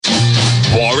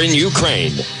war in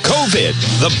Ukraine, COVID,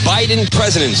 the Biden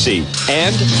presidency,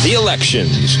 and the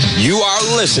elections. You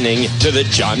are listening to The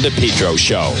John DePetro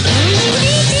Show.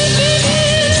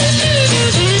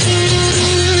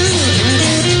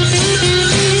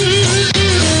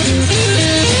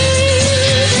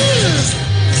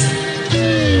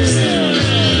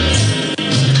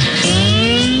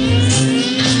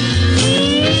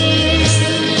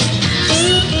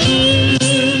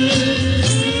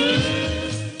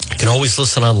 Always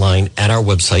listen online at our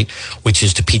website, which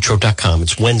is DePetro.com.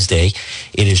 It's Wednesday.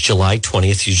 It is July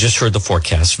 20th. You just heard the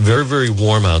forecast. Very, very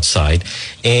warm outside.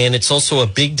 And it's also a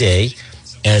big day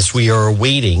as we are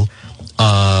awaiting.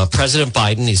 President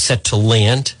Biden is set to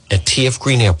land at TF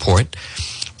Green Airport,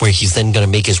 where he's then going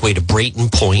to make his way to Brayton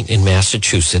Point in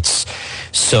Massachusetts.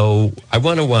 So I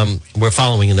want to, we're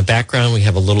following in the background. We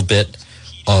have a little bit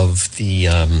of the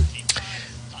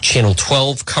Channel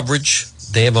 12 coverage.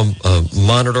 They have a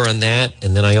monitor on that.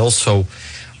 And then I also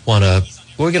want to,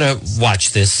 we're going to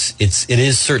watch this. It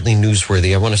is certainly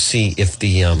newsworthy. I want to see if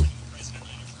the,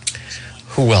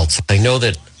 who else? I know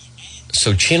that,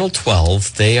 so Channel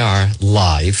 12, they are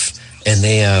live and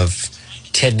they have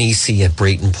Ted Nesi at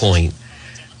Brayton Point.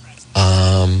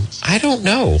 I don't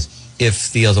know if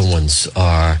the other ones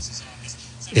are,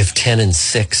 if 10 and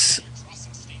 6,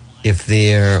 if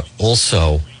they're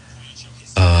also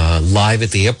live at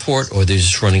the airport, or they're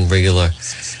just running regular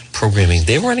programming.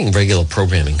 They're running regular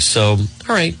programming. So,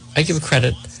 all right, I give it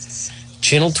credit.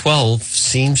 Channel 12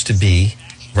 seems to be,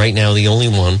 right now, the only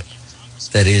one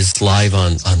that is live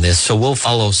on this. So we'll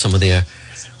follow some of their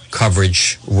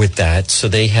coverage with that. So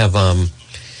they have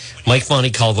Mike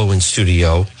Montecalvo in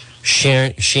studio,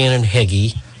 Shannon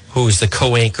Heggie, who is the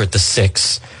co-anchor at the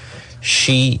 6.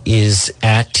 She is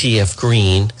at TF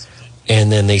Green.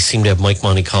 And then they seem to have Mike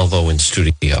Montecalvo in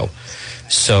studio.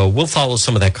 So we'll follow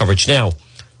some of that coverage. Now,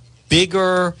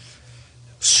 bigger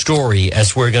story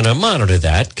as we're going to monitor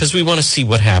that, because we want to see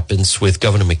what happens with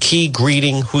Governor McKee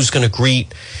greeting, who's going to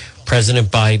greet President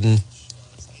Biden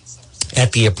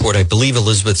at the airport. I believe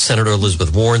Senator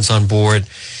Elizabeth Warren's on board.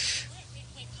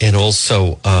 And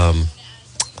also,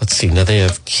 let's see, now they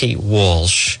have Kate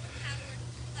Walsh.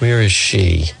 Where is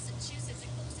she?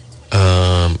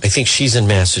 I think she's in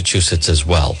Massachusetts as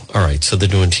well. All right, so they're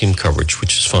doing team coverage,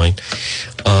 which is fine.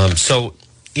 So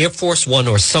Air Force One,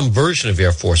 or some version of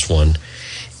Air Force One,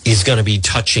 is going to be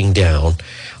touching down.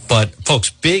 But, folks,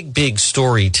 big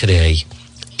story today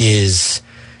is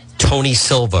Tony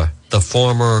Silva, the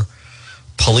former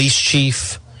police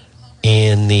chief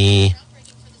and the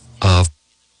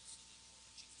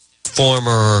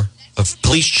former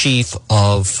police chief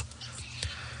of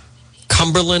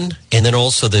Cumberland, and then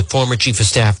also the former chief of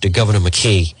staff to Governor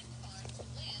McKee.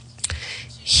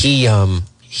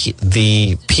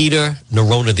 The Peter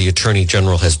Nerona, the Attorney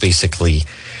General, has basically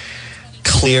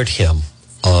cleared him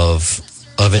of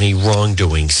any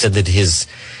wrongdoing. Said that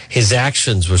his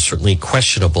actions were certainly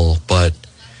questionable, but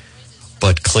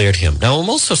cleared him. Now I'm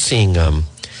also seeing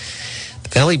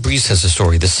Valley Breeze has a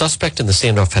story. The suspect in the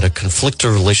standoff had a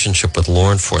conflicted relationship with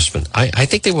law enforcement. I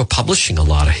think they were publishing a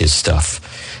lot of his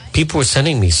stuff. People were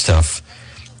sending me stuff.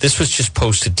 This was just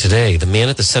posted today. The man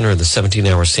at the center of the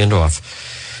 17-hour standoff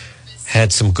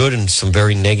had some good and some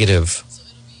very negative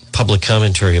public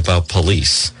commentary about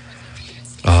police.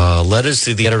 Letters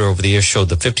to the editor over the years showed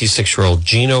the 56-year-old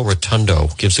Gino Rotundo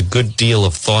gives a good deal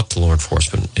of thought to law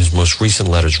enforcement. His most recent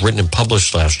letters, written and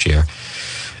published last year,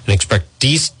 and expressed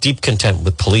deep contempt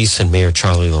with police and Mayor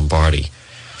Charlie Lombardi.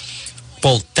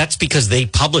 Well, that's because they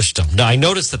published them. Now, I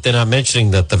noticed that they're not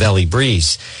mentioning that the Valley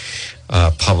Breeze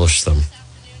published them.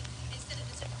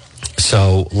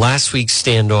 So last week's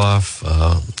standoff,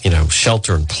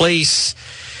 shelter in place,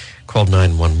 called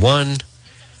 911.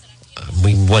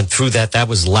 We went through that. That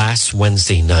was last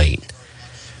Wednesday night.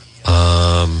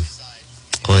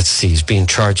 Let's see. He's being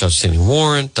charged outstanding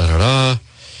warrant.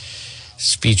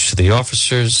 Speech to the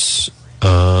officers.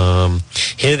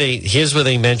 Here's where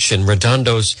they mention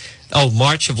Redondo's.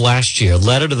 March of last year,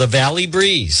 letter to the Valley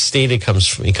Breeze stated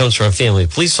he comes from a family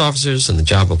of police officers and the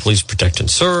job of police protect and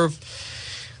serve.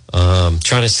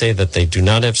 Trying to say that they do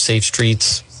not have safe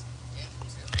streets.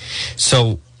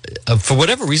 So, for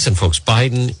whatever reason, folks,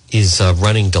 Biden is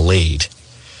running delayed,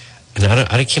 and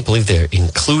I can't believe they're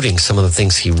including some of the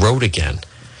things he wrote again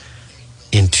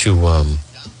into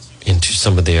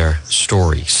some of their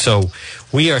story. So,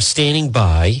 we are standing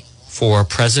by for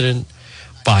President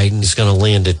Biden is going to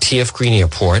land at TF Green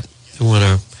Airport. We want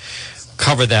to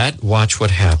cover that, watch what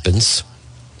happens.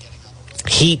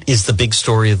 Heat is the big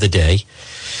story of the day.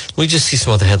 Let me just see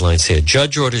some other headlines here.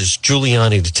 Judge orders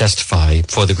Giuliani to testify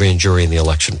for the grand jury in the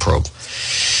election probe.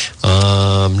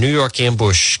 New York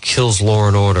ambush kills law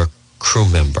and order crew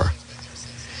member.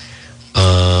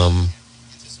 A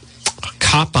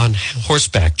cop on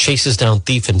horseback chases down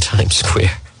thief in Times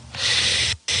Square.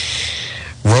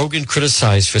 Rogan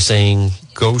criticized for saying,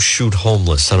 go shoot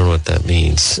homeless. I don't know what that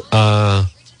means.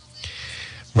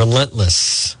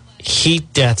 Relentless.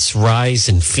 Heat deaths rise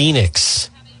in Phoenix.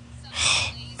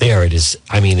 There it is.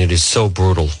 I mean, it is so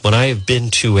brutal. When I have been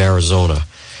to Arizona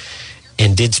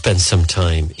and did spend some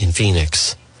time in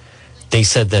Phoenix, they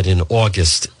said that in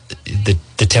August,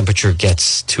 the temperature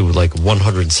gets to like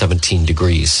 117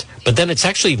 degrees. But then it's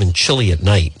actually even chilly at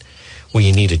night where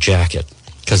you need a jacket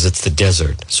because it's the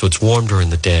desert. So it's warm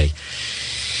during the day.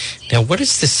 Now, what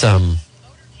is this?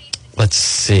 Let's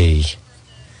see.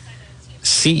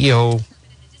 CEO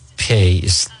pay,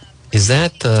 is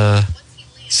that the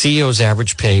CEO's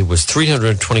average pay was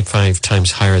 325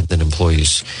 times higher than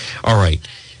employees. All right.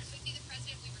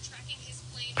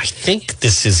 I think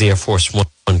this is Air Force One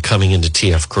coming into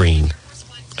TF Green.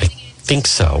 I think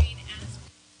so.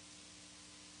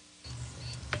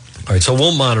 All right, so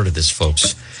we'll monitor this,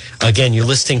 folks. Again, you're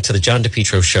listening to the John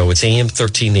DePetro Show. It's AM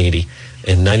 1380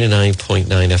 and 99.9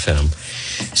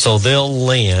 FM. So they'll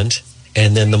land,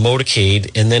 and then the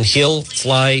motorcade, and then he'll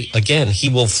fly again. He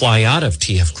will fly out of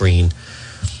TF Green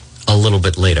a little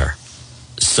bit later.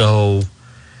 So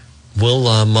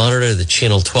we'll monitor the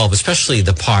Channel 12, especially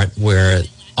the part where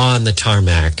on the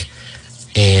tarmac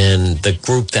and the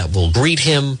group that will greet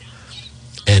him.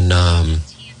 And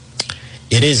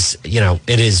it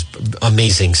is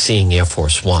amazing seeing Air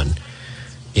Force One.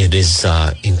 It is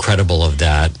incredible of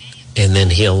that. And then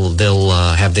they'll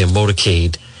have their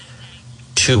motorcade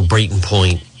to Brayton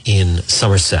Point in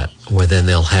Somerset, where then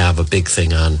they'll have a big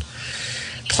thing on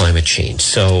climate change.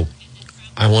 So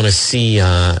I want to see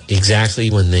exactly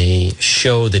when they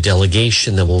show the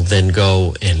delegation that will then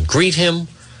go and greet him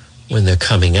when they're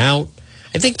coming out.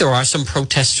 I think there are some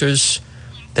protesters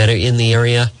that are in the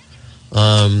area.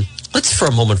 Let's, for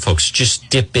a moment, folks, just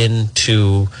dip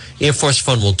into Air Force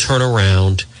One will turn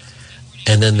around,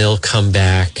 and then they'll come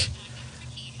back.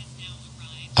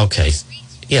 Okay.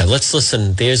 Yeah, let's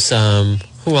listen. There's,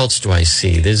 who else do I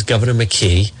see? There's Governor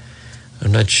McKee.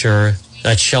 I'm not sure.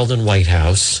 That's Sheldon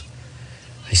Whitehouse.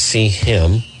 I see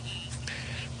him.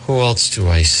 Who else do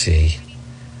I see?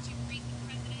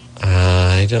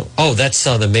 I don't. Oh, that's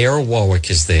the Mayor of Warwick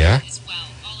is there.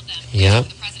 Yeah.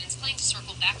 The president's plane to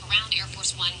circle back around Air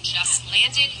Force One just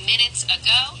landed minutes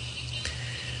ago.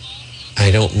 I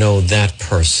don't know that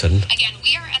person. Again,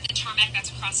 we are at the tarmac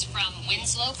that's across from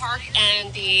Winslow Park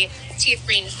and the TF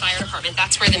Green Fire Department.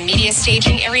 That's where the media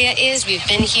staging area is. We've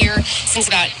been here since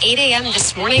about 8 a.m.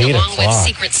 this morning, along with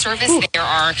Secret Service. Ooh. There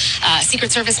are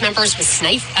Secret Service members with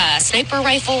sniper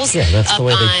rifles up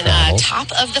on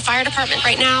top of the fire department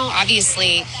right now.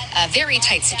 Obviously, very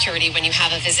tight security when you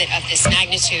have a visit of this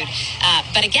magnitude.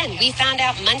 But again, we found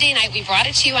out Monday night, we brought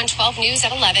it to you on 12 News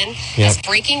at 11 as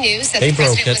breaking news that the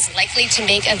president was likely to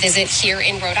make a visit here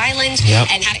in Rhode Island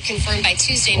and had it confirmed by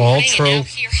Tuesday morning. All true. And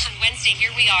now here on Wednesday, here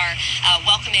we are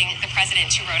welcoming the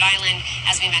president to Rhode Island.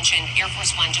 As we mentioned, Air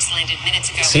Force One just landed minutes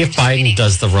ago. See if Biden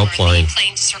does the rope line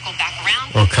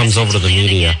or comes over to the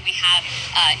media. We have,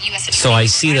 U.S. So I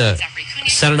see the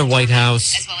Senator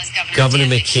Whitehouse, as well as Governor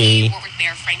McKee, Warwick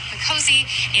Mayor Frank Picozzi,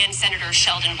 and Senator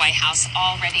Sheldon Whitehouse,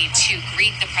 all ready to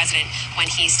greet the president when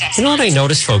he steps You know what I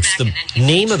noticed, folks? The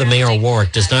name of the Mayor of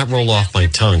Warwick does not roll off my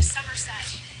tongue.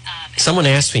 Someone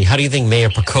asked me, how do you think Mayor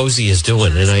Picozzi is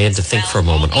doing? And I had to think for a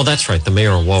moment. Oh, that's right, the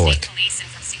Mayor of Warwick.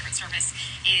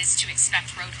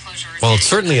 Well, it's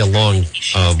certainly a long,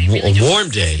 a warm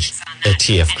day at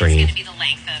TF Green. It's going to be the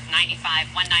length of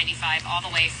 195 all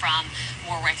the way from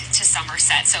Warwick to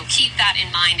Somerset. So keep that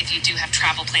in mind if you do have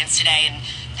travel plans today and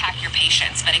pack your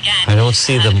patience. But again, I don't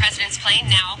see the president's plane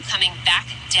now coming back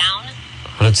down.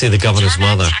 I don't see the governor's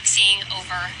mother. Taxiing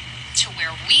over to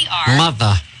where we are.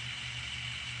 Mother.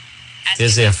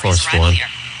 There's Air Force One.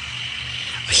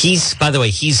 He's, by the way,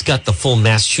 he's got the full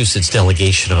Massachusetts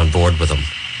delegation on board with him.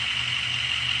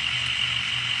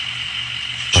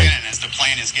 Shannon, as the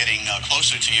plane is getting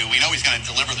closer to you, we know he's going to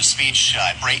deliver the speech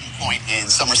at Brayton Point in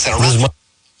Somerset. This is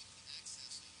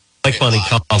Mike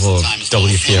Montecalvo of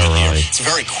WPRI. It's a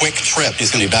very quick trip. He's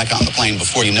going to be back on the plane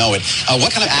before you know it.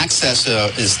 What kind of access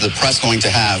is the press going to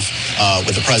have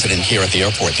with the president here at the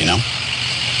airport, do you know?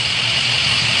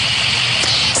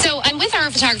 So I'm with our our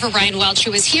photographer, Brian Welch,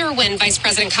 who was here when Vice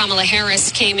President Kamala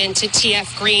Harris came into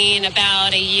TF Green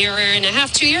about a year and a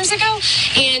half, 2 years ago.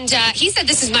 And he said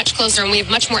this is much closer and we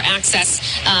have much more access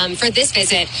for this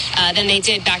visit than they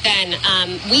did back then.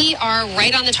 We are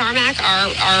right on the tarmac.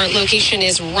 Our location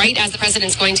is right as the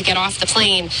president's going to get off the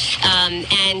plane.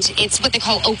 And it's what they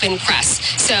call open press.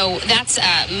 So that's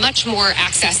much more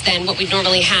access than what we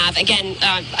normally have. Again,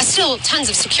 still tons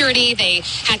of security. They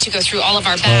had to go through all of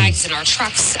our bags and our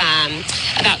trucks,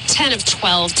 about 10 of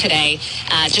 12 today,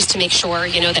 just to make sure,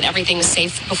 that everything is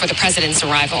safe before the president's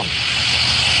arrival.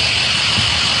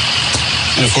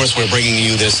 And, of course, we're bringing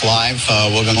you this live.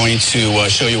 We're going to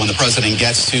show you when the president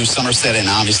gets to Somerset and,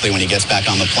 obviously, when he gets back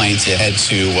on the plane to head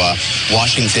to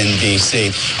Washington,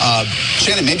 D.C.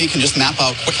 Shannon, maybe you can just map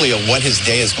out quickly of what his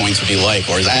day is going to be like,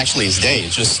 or actually his day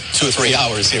is just 2 or 3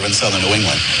 hours here in southern New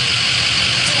England.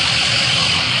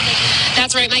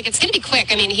 That's right, Mike. It's going to be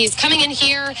quick. I mean, he's coming in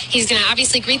here. He's going to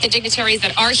obviously greet the dignitaries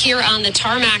that are here on the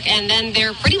tarmac, and then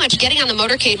they're pretty much getting on the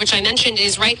motorcade, which I mentioned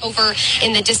is right over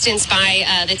in the distance by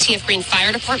the TF Green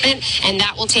Fire Department, and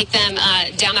that will take them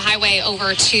down the highway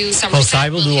over to Somerset. I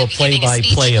will do a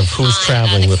play-by-play of who's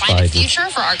traveling with Biden. Future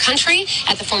for our country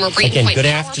at the former Brayton Point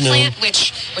Power Plant,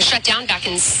 which was shut down back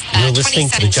in 2017. You're listening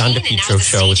to the John DePetro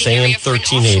Show. It's AM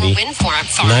 1380,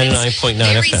 99.9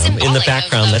 FM. In the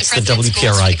background, that's the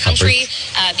WPRI coverage.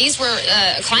 These were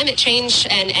climate change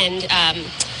and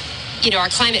our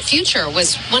climate future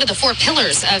was one of the 4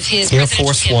 pillars of his Air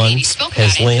Force One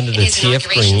has landed at TF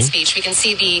Green. Speech. We can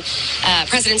see the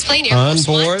president's plane, Air on Force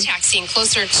board, One, taxiing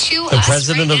closer to the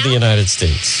president of the United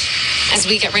States. As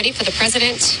we get ready for the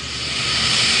president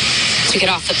to get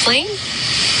off the plane.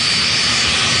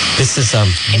 This is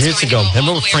years ago.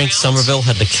 Remember when Frank Somerville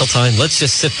had the kill time? Let's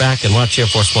just sit back and watch Air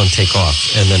Force One take off.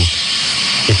 And then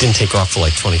it didn't take off for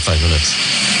like 25 minutes.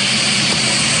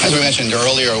 As we mentioned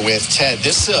earlier with Ted,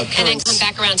 this appearance... And then come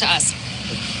back around to us.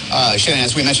 Shannon,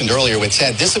 as we mentioned earlier with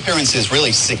Ted, this appearance is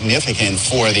really significant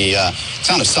for the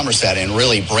town of Somerset and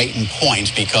really Brayton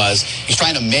Point because he's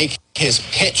trying to make his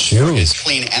pitch for his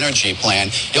clean energy plan.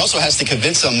 He also has to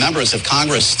convince some members of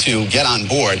Congress to get on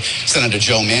board. Senator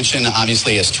Joe Manchin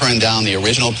obviously has turned down the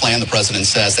original plan. The president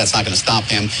says that's not going to stop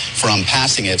him from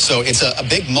passing it. So it's a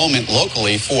big moment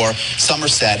locally for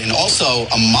Somerset and also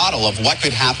a model of what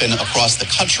could happen across the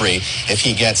country if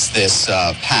he gets this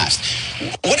passed.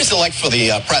 What is it like for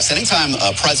the press? Anytime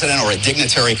a president or a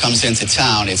dignitary comes into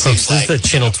town, it seems like... This is the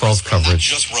Channel 12 coverage. Not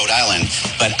just Rhode Island,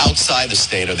 but outside the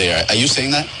state are there. Are you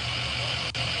seeing that?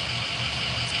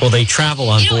 Well, they travel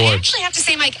on board. I actually have to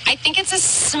say, Mike, I think it's a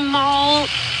small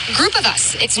group of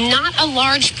us. It's not a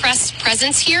large press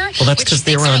presence here. Well, that's because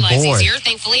they're on board. Easier,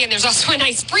 thankfully, and there's also a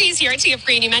nice breeze here at TF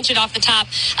Green. You mentioned off the top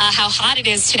how hot it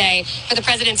is today for the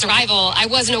president's arrival. I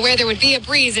wasn't aware there would be a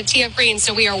breeze at TF Green,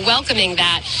 so we are welcoming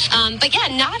that. But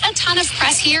yeah, not a ton of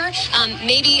press here.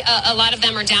 Maybe a lot of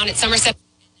them are down at Somerset.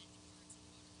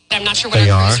 I'm not sure what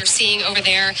our crews are seeing over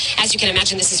there. As you can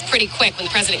imagine, this is pretty quick when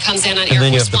the president comes in on Air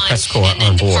Force One and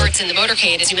then departs in the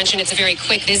motorcade. As you mentioned, it's a very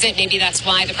quick visit. Maybe that's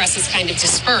why the press is kind of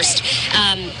dispersed.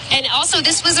 And also,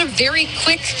 this was a very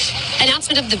quick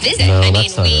announcement of the visit.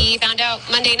 We found out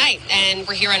Monday night, and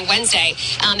we're here on Wednesday.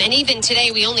 And even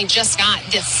today, we only just got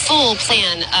the full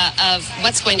plan of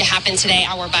what's going to happen today,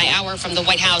 hour by hour, from the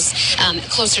White House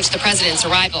closer to the president's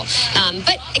arrival.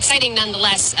 But exciting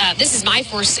nonetheless. This is my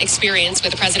first experience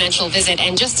with the presidential visit,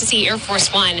 and just to see Air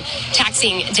Force One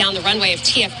taxiing down the runway of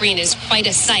TF Green is quite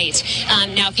a sight.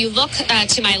 Now, if you look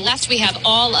to my left, we have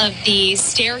all of the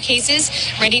staircases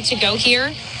ready to go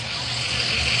here.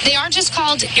 They are just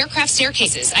called aircraft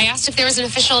staircases. I asked if there was an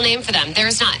official name for them. There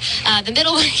is not. The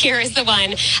middle one here is the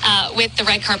one with the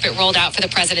red carpet rolled out for the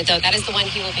president, though. That is the one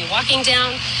he will be walking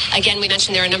down. Again, we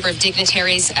mentioned there are a number of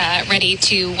dignitaries ready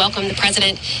to welcome the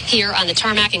president here on the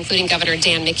tarmac, including Governor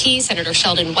Dan McKee, Senator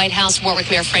Sheldon Whitehouse, Warwick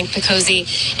Mayor Frank Picozzi,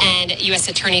 and U.S.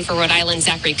 Attorney for Rhode Island,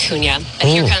 Zachary Cunha. And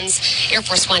here comes Air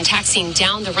Force One taxiing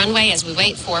down the runway as we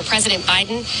wait for President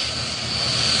Biden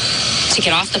to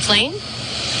get off the plane.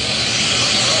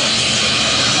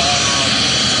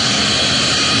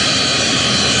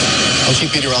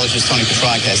 Chief Meteorologist Tony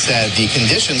Petrarch has said the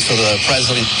conditions for the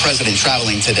president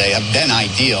traveling today have been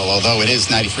ideal, although it is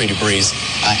 93 degrees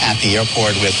at the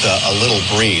airport with a little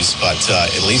breeze. But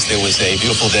at least it was a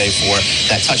beautiful day for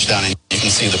that touchdown. And you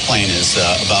can see the plane is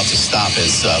about to stop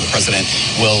as the president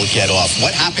will get off.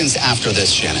 What happens after this,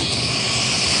 Shannon?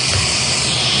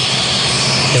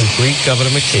 He'll greet Governor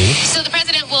McKee. So the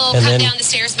president will come down the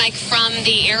stairs, Mike, from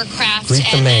the aircraft, greet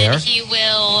the mayor. Then he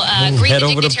will greet head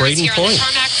the over to dignitaries Brayton here Point. on the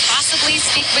tarmac, possibly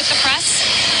speak with the press,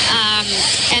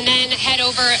 and then head over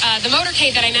over. The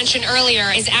motorcade that I mentioned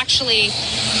earlier is actually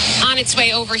on its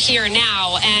way over here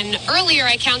now. And earlier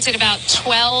I counted about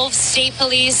 12 state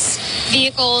police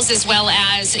vehicles, as well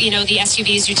as, the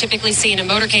SUVs you typically see in a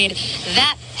motorcade.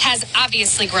 That has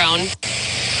obviously grown.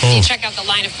 If you check out the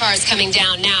line of cars coming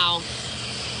down now.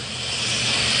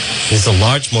 There's a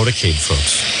large motorcade,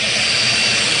 folks.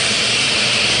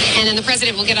 And then the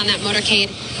president will get on that motorcade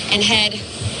and head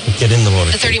Get in the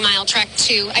motorcade. The 30-mile trek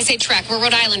we're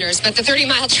Rhode Islanders, but the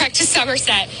 30-mile trek to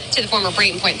Somerset to the former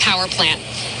Brayton Point power plant.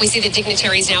 We see the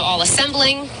dignitaries now all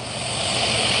assembling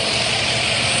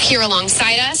here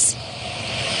alongside us.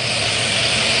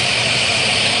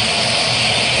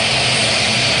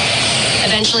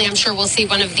 Eventually, I'm sure we'll see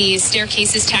one of these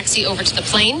staircases taxi over to the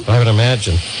plane. I would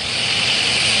imagine.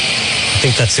 I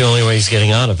think that's the only way he's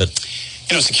getting out of it.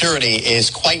 Security is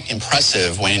quite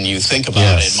impressive when you think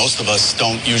about it. Most of us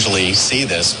don't usually see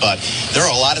this, but there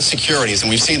are a lot of securities, and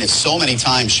we've seen it so many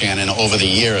times, Shannon, over the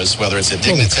years, whether it's a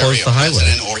dignitary, a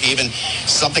president, or even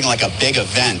something like a big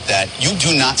event, that you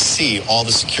do not see all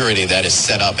the security that is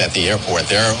set up at the airport.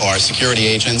 There are security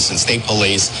agents and state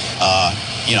police,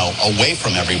 away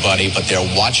from everybody, but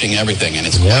they're watching everything, and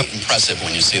it's quite impressive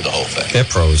when you see the whole thing. They're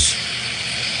pros.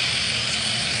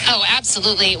 Oh,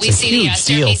 absolutely. We see the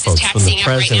staircases taxiing up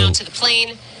right now to the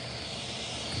plane.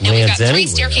 And we've got 3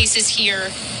 staircases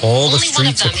here. All the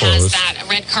streets are closed. Only one of them has that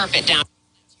red carpet down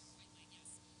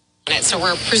it. So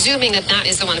we're presuming that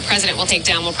is the one the president will take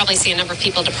down. We'll probably see a number of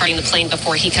people departing the plane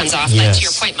before he comes off. But to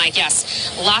your point, Mike,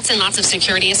 yes, lots and lots of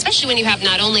security, especially when you have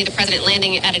not only the president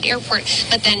landing at an airport,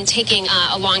 but then taking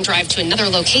a long drive to another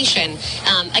location.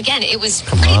 Again, it was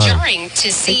pretty jarring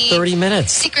to see 30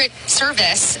 minutes. Secret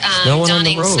Service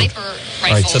donning sniper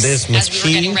rifles as we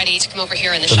were getting ready to come over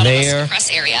here in the shuttle bus to the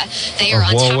press area. They are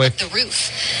on top of the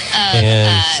roof of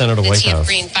Senator the Whitehouse. TF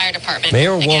Green Fire Department.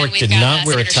 Mayor Warwick did not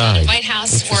wear a tie. White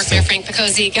House, Mayor Frank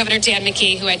Picozzi, Governor Dan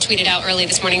McKee, who had tweeted out early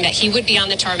this morning that he would be on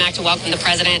the tarmac to welcome the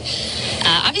president.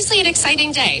 Obviously an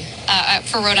exciting day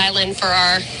for Rhode Island, for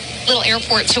our little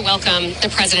airport to welcome the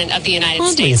president of the United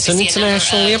States. It's an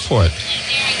international airport.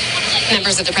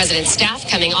 Members of the president's staff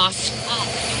coming off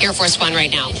Air Force One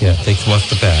right now. Yeah, they come off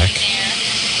the back.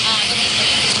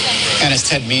 And as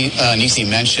Ted Nisi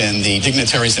mentioned, the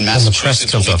dignitaries in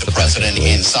Massachusetts will meet the president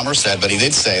in Somerset, but he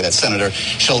did say that Senator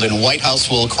Sheldon Whitehouse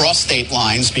will cross state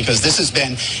lines because this has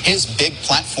been his big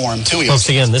platform, too. Folks,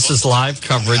 again, this is live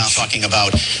coverage. Talking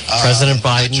about President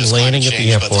Biden landing at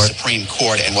the airport. But the Supreme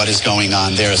Court and what is going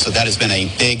on there. So that has been a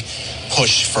big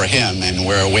push for him, and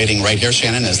we're waiting right here,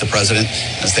 Shannon, as the president,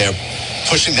 as they're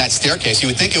pushing that staircase. You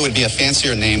would think it would be a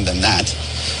fancier name than that,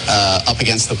 up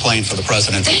against the plane for the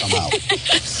president to come out.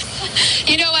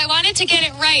 I wanted to get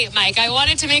it right, Mike. I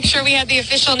wanted to make sure we had the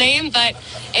official name, but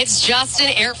it's just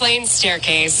an airplane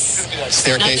staircase.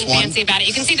 Staircase Nothing fancy about it.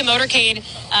 You can see the motorcade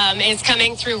is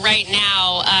coming through right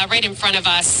now, right in front of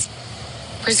us,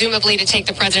 presumably to take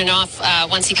the president off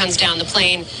once he comes down the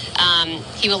plane.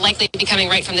 He will likely be coming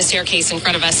right from the staircase in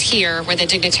front of us here, where the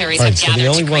dignitaries have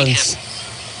gathered to greet him.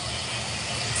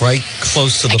 Right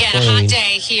close to the plane. Again, a hot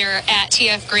day here at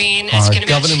TF Green. As you can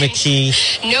Governor imagine,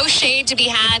 McKee. No shade to be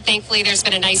had. Thankfully, there's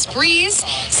been a nice breeze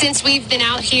since we've been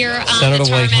out here on Senator the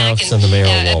tarmac. Whitehouse and the Mayor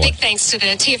A Warwick. big thanks to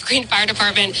the TF Green Fire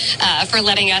Department for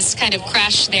letting us kind of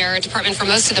crash their department for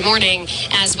most of the morning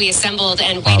as we assembled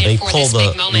and waited for this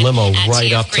big moment limo at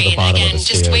right TF up Green. to the bottom Again, of the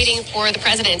just stairs. waiting for the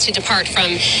president to depart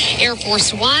from Air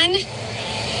Force One.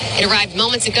 It arrived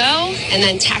moments ago and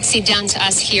then taxied down to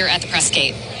us here at the press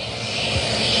gate.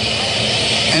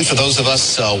 And for those of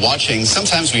us watching,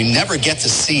 sometimes we never get to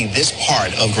see this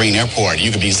part of Green Airport.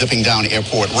 You could be zipping down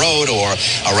Airport Road or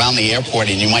around the airport,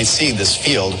 and you might see this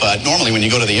field. But normally when you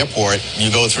go to the airport,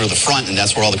 you go through the front, and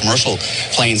that's where all the commercial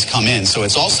planes come in. So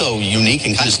it's also unique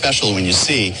and kind of special when you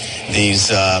see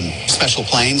these special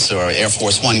planes or Air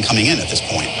Force One coming in at this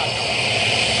point.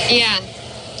 Yeah.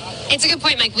 It's a good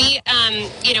point, Mike. We,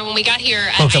 when we got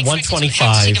here, at I expected 1:25, to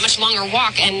have to take a much longer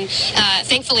walk, and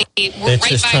thankfully we're right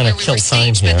just by trying where to we kill were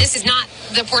time staged. here. But this is not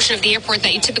the portion of the airport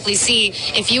that you typically see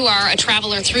if you are a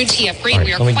traveler through TF Green. Right,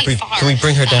 We are quite far. Can we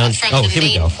bring her down? From the here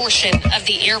we main go. portion of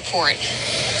the airport.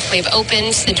 We've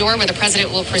opened the door where the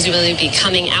president will presumably be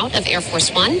coming out of Air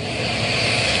Force One.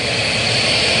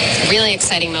 Really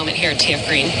exciting moment here at TF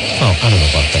Green. Oh, I don't know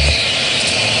about that.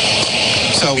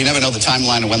 So we never know the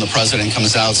timeline of when the president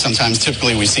comes out. Sometimes,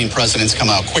 typically, we've seen presidents come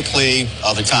out quickly.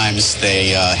 Other times, they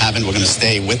haven't. We're going to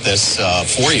stay with this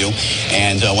for you.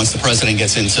 And once the president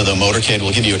gets into the motorcade,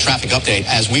 we'll give you a traffic update.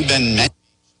 As we've been mentioning,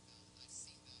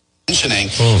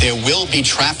 mentioning, there will be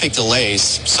traffic delays.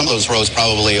 Some of those roads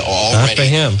probably are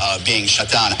already being shut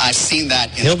down. I've seen that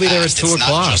in He'll the be there past. at 2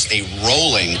 o'clock. It's not just a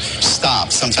rolling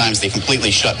stop. Sometimes they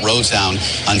completely shut roads down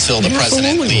until the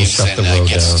president leaves and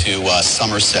gets to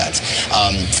Somerset.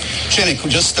 Shannon,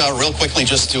 just real quickly,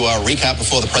 just to recap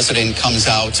before the president comes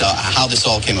out, how this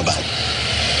all came about.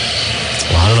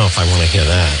 Well, I don't know if I want to hear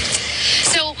that.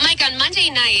 So, Mike, on Monday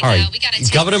night, all right. We got a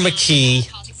tip Governor McKee,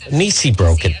 Nisi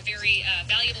broke it. A very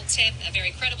valuable tip, a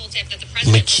very credible tip that the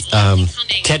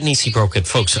president Ted Nisi broke it.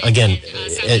 Folks, again,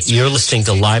 you're listening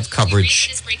to live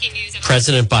coverage.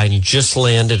 President Biden just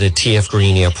landed at TF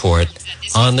Green Airport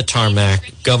on the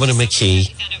tarmac. Governor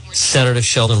McKee, Senator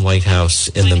Sheldon Whitehouse,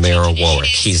 and the mayor of Warwick.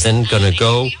 He's then going to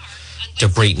go to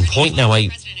Brayton Point. Now, I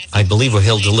believe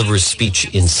he'll deliver his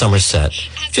speech in Somerset.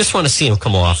 Just want to see him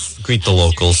come off, greet the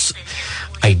locals.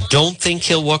 I don't think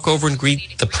he'll walk over and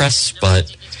greet the press,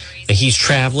 but he's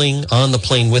traveling on the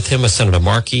plane with him, Senator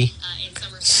Markey,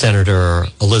 Senator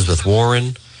Elizabeth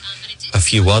Warren, a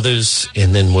few others,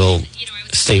 and then we'll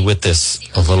stay with this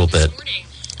a little bit.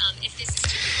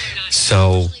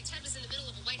 So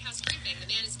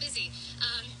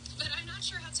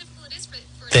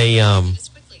they,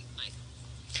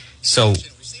 so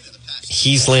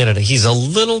he's landed. He's a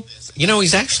little,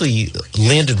 he's actually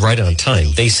landed right on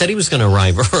time. They said he was going to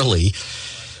arrive early,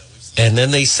 and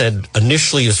then they said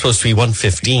initially it was supposed to be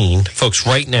 1:15. Folks,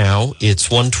 right now it's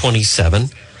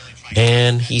 1:27,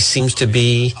 and he seems to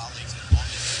be,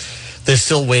 they're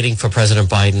still waiting for President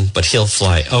Biden, but he'll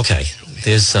fly. Okay,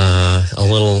 there's a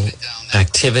little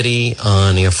activity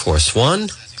on Air Force One,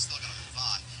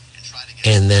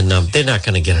 and then they're not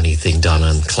going to get anything done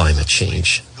on climate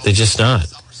change. They're just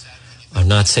not. I'm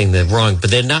not saying they're wrong,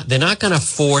 but they're not going to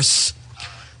force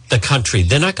the country.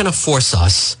 They're not going to force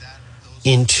us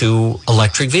into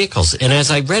electric vehicles. And as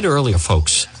I read earlier,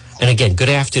 folks, and again, good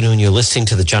afternoon. You're listening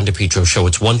to the John DePetro Show.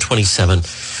 It's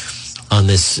 1:27 on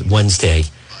this Wednesday.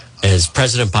 As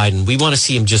President Biden, we want to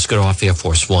see him just get off Air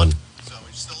Force One.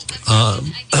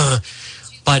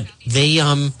 But they,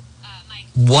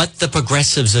 what the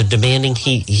progressives are demanding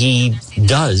he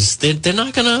does, they're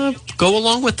not going to go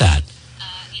along with that.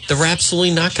 They're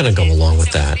absolutely not going to go along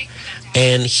with that.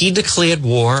 And he declared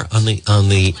war on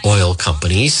the oil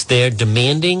companies. They're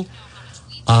demanding,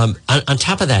 on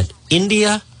top of that,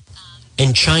 India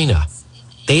and China,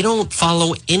 they don't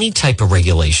follow any type of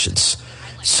regulations.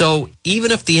 So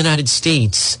even if the United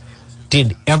States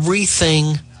did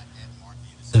everything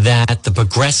that the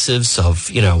progressives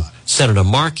of, Senator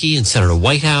Markey and Senator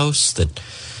Whitehouse, that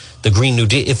the Green New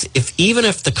Deal, even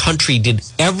if the country did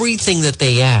everything that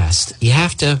they asked, you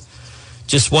have to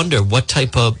just wonder what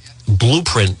type of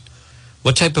blueprint,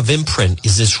 what type of imprint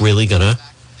is this really going to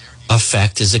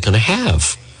affect? Is it going to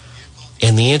have?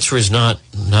 And the answer is not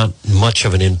much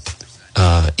of an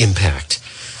impact.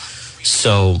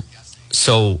 So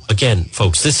again,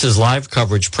 folks, this is live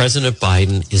coverage. President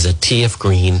Biden is at TF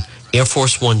Green. Air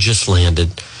Force One just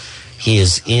landed. He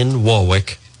is in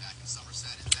Warwick.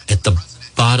 At the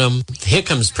bottom, here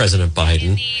comes President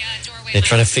Biden. They're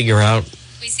trying to figure out.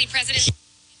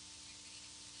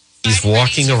 He's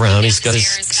walking around. He's got his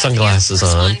sunglasses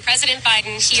on. President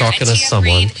Biden He's talking to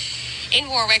someone. In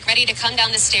Warwick, ready to come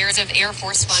down the stairs of Air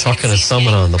Force One. Talking to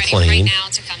someone on the plane.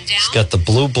 He's got the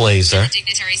blue blazer.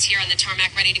 Dignitaries here on the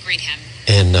tarmac ready to greet him.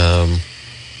 And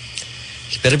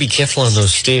you better be careful on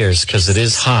those stairs because it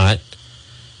is hot.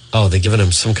 Oh, they're giving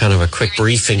him some kind of a quick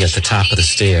briefing at the top of the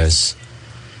stairs.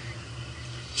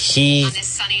 He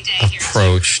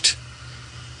approached.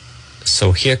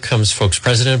 So here comes, folks,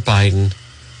 President Biden.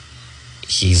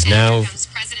 He's now.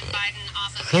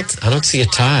 I don't see a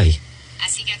tie.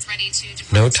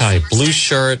 No tie. Blue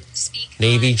shirt,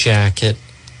 navy jacket.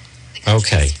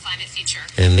 Okay.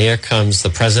 And there comes the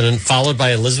president, followed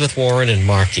by Elizabeth Warren and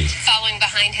Markey. Following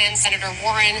behind him, Senator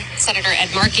Warren, Senator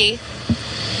Ed Markey.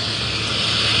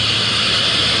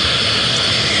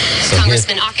 So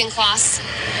Congressman Auchincloss.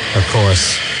 Of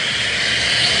course.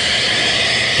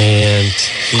 And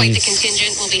quite the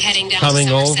contingent will be heading down coming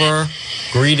to Somerset. over,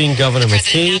 greeting Governor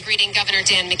McKee. Now greeting Governor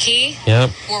Dan McKee.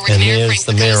 Yep. Warwick and Mayor there's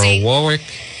Frank the mayor Picosi. of Warwick.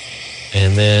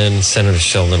 And then Senator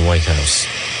Sheldon Whitehouse.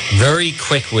 Very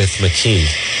quick with McKee.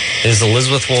 There's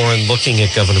Elizabeth Warren looking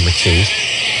at Governor McKee.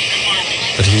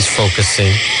 But he's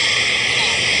focusing.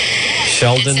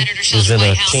 Sheldon is in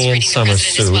a tan summer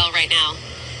suit. Well right now.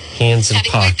 Hands in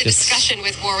Having pockets. the discussion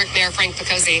with Warwick Mayor Frank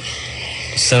Picosi.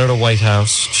 Senator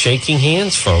Whitehouse shaking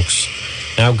hands, folks.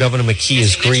 Now Governor McKee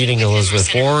is greeting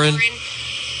Elizabeth Warren.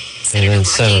 And then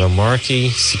Senator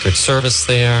Markey, Secret Service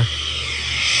there.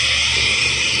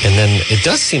 And then it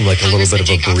does seem like a little bit of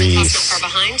a breeze.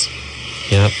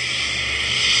 Yep.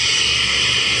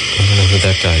 who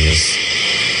that guy is.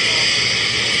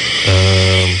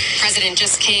 President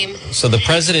just came. So the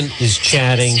president is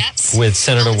chatting with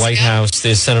Senator Whitehouse.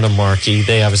 There's Senator Markey.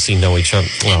 They obviously know each other.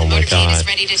 Oh, my God.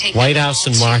 Whitehouse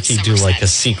and Markey do like a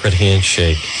secret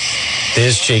handshake.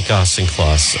 There's Jake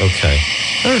Auchincloss. Okay.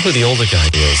 I don't know who the older guy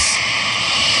is.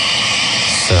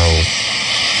 So,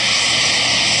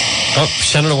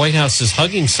 Senator Whitehouse is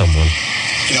hugging someone.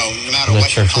 You know, no matter I'm not what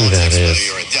sure your who that politics, is. whether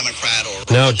you're a Democrat or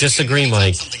No, disagree,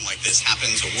 Mike. Something like this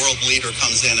happens. A world leader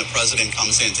comes in, a president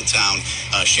comes into town.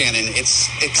 Shannon, it's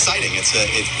exciting. It's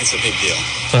a big deal.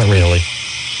 Not really.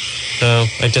 No,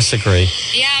 I disagree.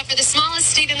 Yeah, for the smallest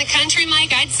state in the country,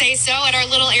 Mike, I'd say so. At our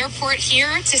little airport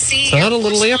here to see. It's not a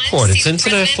little airport. It's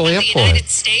International Airport. The United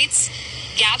States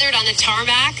gathered on the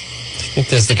tarmac. I think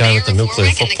there's the guy with the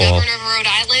nuclear football. And the governor of Rhode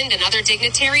Island and other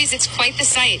dignitaries. It's quite the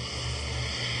sight.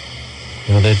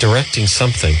 Well, they're directing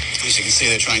something. As you can see,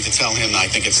 they're trying to tell him, I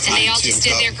think it's time to go. And they all just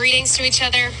did their greetings to each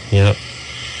other. Yep.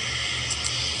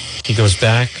 He goes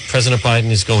back. President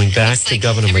Biden is going back to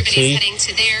Governor McKee. Heading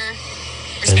to their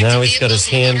and now he's got his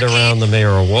hand around the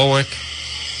mayor of Warwick.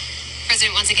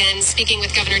 President once again speaking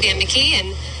with Governor Dan McKee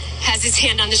and has his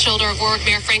hand on the shoulder of Warwick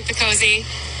Mayor Frank Picozzi.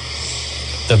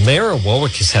 The mayor of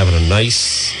Warwick is having a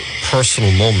nice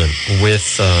personal moment with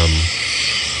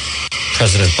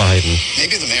President Biden.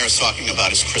 Maybe the mayor's talking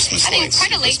about his Christmas lights. I think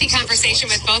quite a lengthy conversation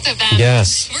with both of them.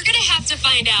 Yes. We're going to have to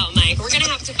find out, Mike. We're going to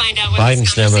have to find out what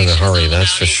Biden's never in a hurry,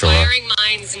 that's for sure. Inquiring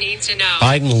minds need to know.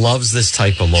 Biden loves this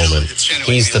type of moment.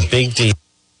 He's the big deal.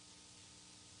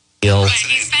 Right,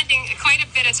 he's spending quite a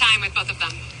bit of time with both of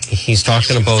them. He's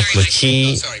talking to both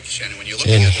McKee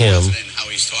and him. How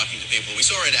he's talking to people. We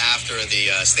saw it after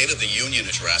the State of the Union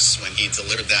address when he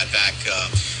delivered that back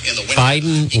in the winter.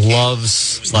 Biden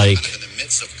loves, like,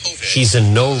 he's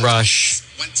in no rush.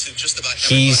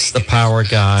 He's the power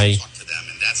guy.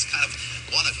 That's kind of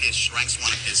one of his strengths,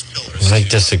 one of his pillars. I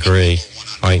disagree.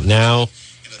 All right, now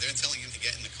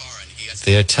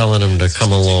they're telling him to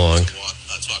come along.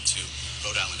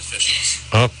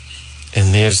 Up,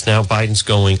 and there's now Biden's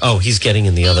going. Oh, he's getting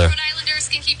in the other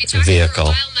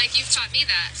vehicle.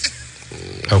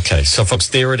 Okay, so folks,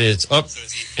 there it is. Up,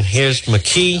 and here's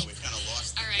McKee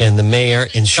and the mayor,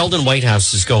 and Sheldon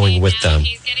Whitehouse is going with them.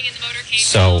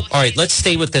 So, all right, let's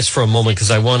stay with this for a moment because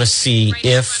I want to see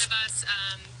if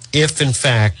in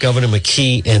fact Governor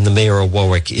McKee and the mayor of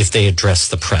Warwick, if they address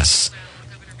the press.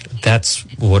 That's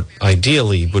what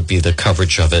ideally would be the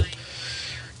coverage of it.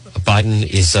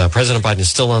 President Biden is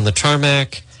still on the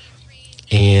tarmac,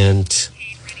 and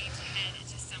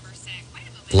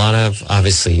a lot of,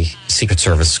 obviously, Secret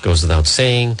Service goes without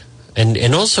saying,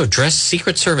 and also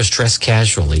Secret Service dress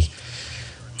casually.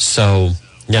 So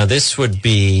now this would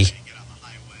be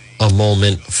a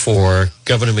moment for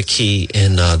Governor McKee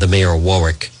and the mayor of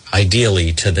Warwick,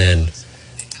 ideally, to then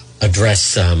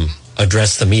address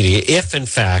the media, if in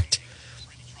fact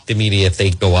the media, if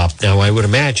they go up. Now, I would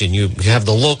imagine you have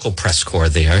the local press corps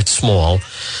there. It's small.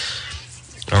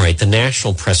 All right, the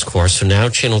national press corps. So now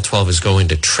Channel 12 is going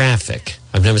to traffic.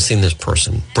 I've never seen this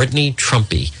person. Brittany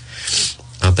Trumpy.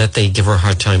 I'll bet they give her a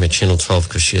hard time at Channel 12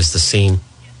 because she has the same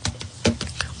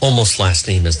almost last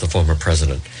name as the former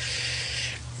president.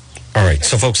 All right,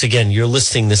 so folks, again, you're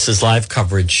listening. This is live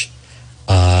coverage.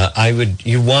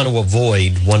 You want to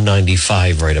avoid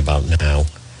 195 right about now,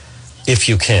 if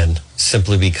you can,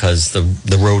 simply because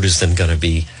the road is then going to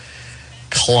be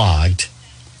clogged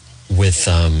with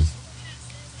the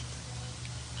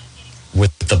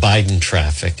Biden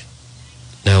traffic.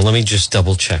 Now, let me just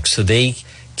double check. So they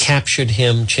captured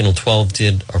him. Channel 12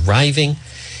 did, arriving.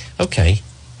 Okay.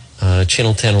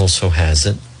 Channel 10 also has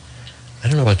it. I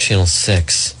don't know about Channel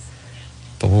 6,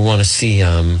 but we want to see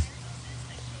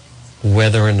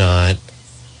whether or not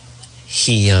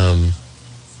he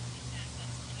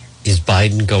is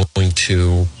Biden going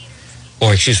to,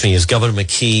 or excuse me, is Governor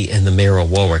McKee and the mayor of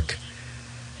Warwick,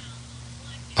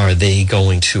 are they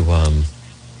going to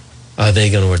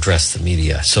address the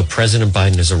media? So President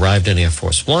Biden has arrived on Air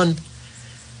Force One,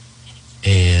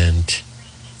 and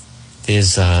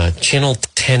there's Channel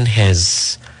 10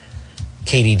 has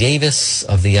Katie Davis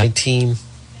of the I-Team,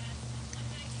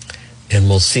 and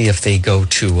we'll see if they go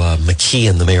to McKee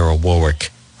and the mayor of Warwick,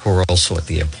 who are also at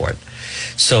the airport.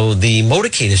 So the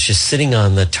motorcade is just sitting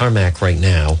on the tarmac right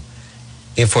now,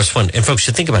 Air Force One. And folks,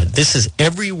 you think about it. This is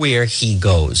everywhere he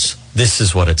goes. This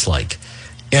is what it's like.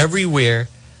 Everywhere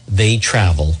they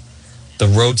travel, the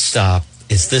road stop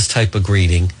is this type of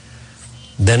greeting.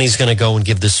 Then he's going to go and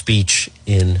give the speech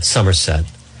in Somerset,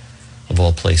 of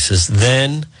all places.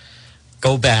 Then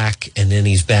go back, and then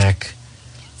he's back.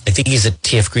 I think he's at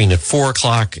TF Green at 4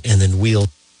 o'clock, and then wheels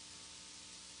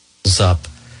up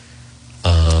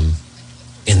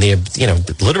And they're,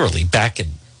 literally back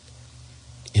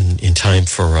in time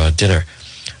for dinner.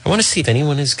 I want to see if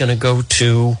anyone is going to go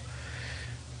to...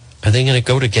 Are they going to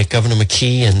go to get Governor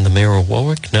McKee and the mayor of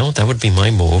Warwick? No, that would be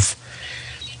my move.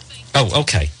 Oh,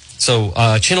 okay. So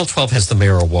Channel 12 has the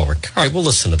mayor of Warwick. All right, we'll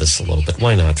listen to this a little bit.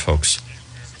 Why not, folks?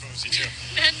 That's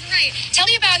right. Tell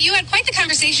me about, you had quite the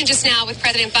conversation just now with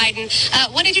President Biden.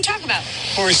 What did you talk about?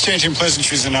 Well, we're exchanging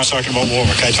pleasantries and now talking about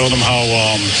Warwick. I told him how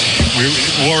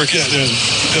Warwick,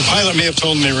 the pilot may have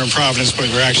told him they were in Providence, but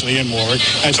we're actually in Warwick.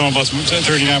 I told him about the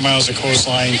 39 miles of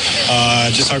coastline,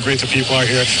 just how great the people are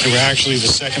here. That we're actually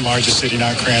the second largest city,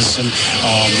 not Cranston.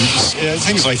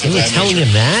 Things like that. You were telling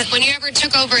him that? When you ever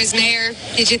took over as mayor,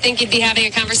 did you think you'd be having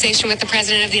a conversation with the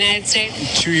President of the United States?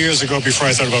 2 years ago, before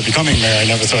I thought about becoming mayor, I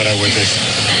never thought I would be.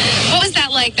 What was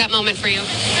that like, that moment for you?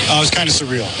 It was kind of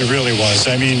surreal. It really was.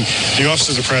 I mean, the office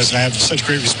of the president, I have such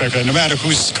great respect for that. No matter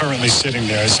who's currently sitting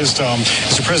there, it's just,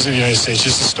 as the president of the United States,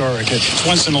 just historic. It's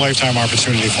once in a lifetime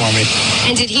opportunity for me.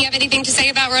 And did he have anything to say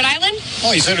about Rhode Island?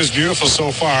 Well, he said it was beautiful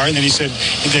so far, and then he said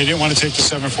they didn't want to take the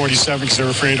 747 because they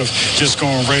were afraid of just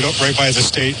going right by the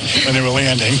state when they were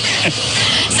landing.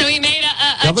 So he made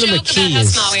a Governor joke McKee about how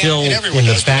is small we still are. in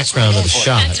the background of the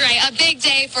shot. That's right. A big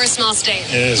day for a small state.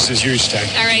 It is. It's a huge day.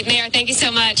 All right, Mayor, thank you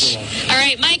so much. All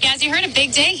right, Mike, as you heard, a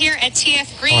big day here at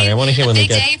TF Green. All right, I want to hear when they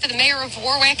big get... day for the mayor of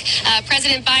Warwick.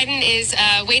 President Biden is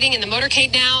waiting in the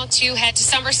motorcade now to head to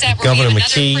Somerset. Governor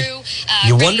McKee,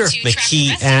 you wonder if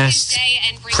McKee asked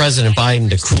President Biden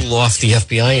to cool off the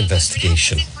FBI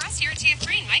investigation.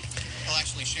 Well,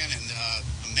 actually, Shannon,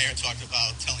 the mayor talked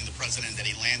about telling the president that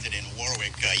he landed in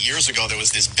Warwick. Years ago, there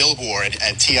was this billboard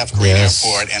at TF Green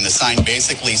Airport, and the sign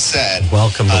basically said,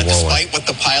 "Welcome to Warwick. Despite what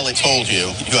the pilot told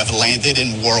you, you have landed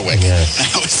in Warwick." Yes.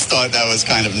 I always thought that was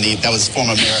kind of neat. That was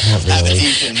former Mayor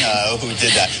Abedition who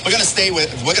did that. We're going to stay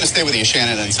with you,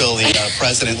 Shannon, until the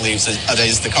president leaves.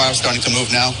 Is the car starting to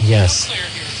move now? Yes.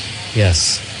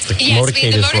 The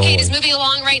motorcade is moving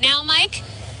along right now, Mike.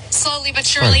 Slowly but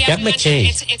surely. Right, get McKay.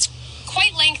 It's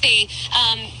quite lengthy,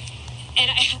 and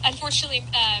unfortunately,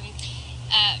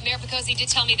 Mayor Picozzi did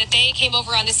tell me that they came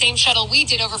over on the same shuttle we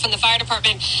did over from the fire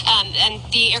department, and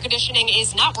the air conditioning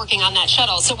is not working on that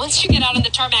shuttle. So once you get out on the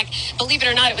tarmac, believe it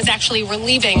or not, it was actually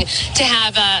relieving to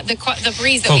have the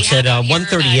breeze that folks we have at here,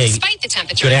 1:38. Despite the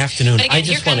temperature. Good afternoon. But again, I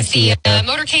just here want to comes hear the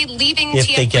motorcade leaving if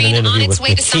they TF get an Green on interview its with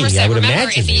way to McKee. Somerset. I would Remember,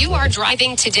 imagine if you are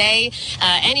driving today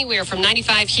anywhere from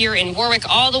 95 here in Warwick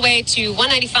all the way to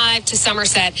 195 to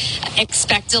Somerset,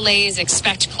 expect delays,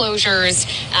 expect closures.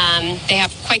 They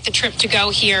have quite the trip to go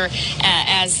here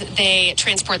as they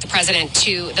transport the president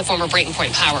to the former Brayton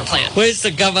Point power plant. Where's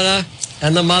the governor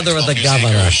and the mother of the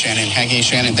governor? Shannon Hagee.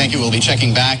 Shannon, thank you. We'll be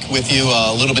checking back with you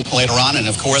a little bit later on. And,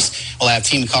 of course, we'll have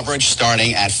team coverage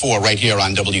starting at 4 right here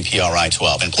on WPRI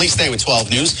 12. And please stay with 12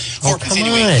 News for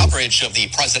continuing coverage of the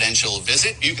presidential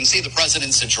visit. You can see the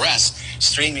president's address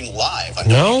streaming live on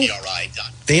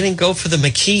WPRI.com. They didn't go for the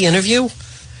McKee interview?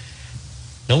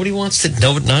 Nobody wants to.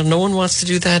 No one wants to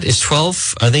do that. Is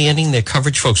 12? Are they ending their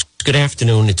coverage, folks? Good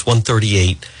afternoon. It's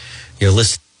 1:38. You're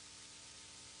listening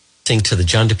to the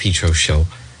John DePetro Show.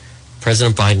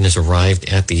 President Biden has arrived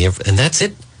at the airport, and that's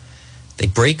it. They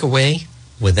break away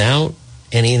without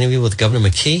any interview with Governor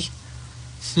McKee.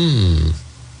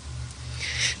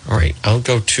 All right, I'll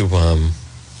go to.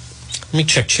 Let me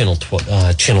check channel 10.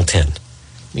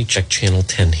 Let me check channel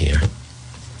 10 here.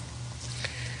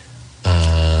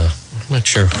 I'm not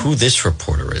sure who this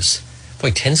reporter is.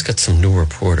 Boy, 10's got some new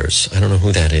reporters. I don't know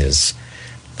who that is.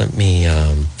 Let me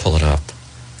pull it up.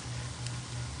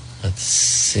 Let's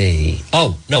see.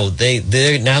 Oh, no,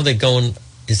 they're going.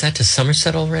 Is that to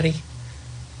Somerset already?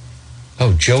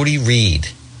 Oh, Jody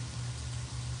Reed.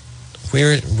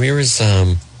 Where is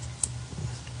let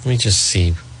me just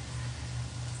see.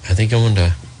 Are they going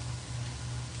to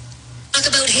talk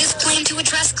about his plan to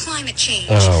address climate change?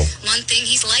 One thing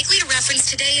he's likely to reference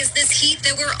today is this heat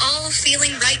that we're all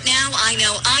feeling right now. I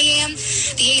know I am.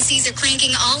 The ACs are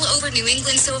cranking all over New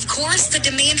England, so of course the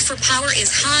demand for power is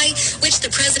high, which the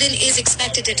president is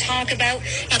expected to talk about.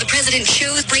 Now, the president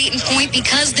chose Brayton Point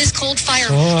because this coal-fired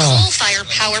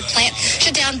power plant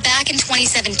shut down back in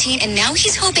 2017, and now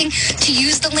he's hoping to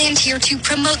use the land here to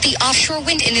promote the offshore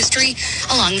wind industry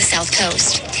along the South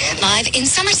Coast. Live in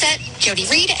Somerset, Jody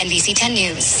Reed, NBC 10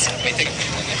 News.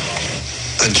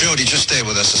 Jody, just stay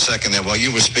with us a second there. While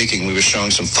you were speaking, we were showing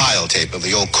some file tape of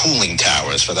the old cooling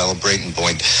towers for that old Brayton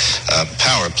Point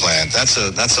power plant. That's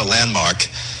a landmark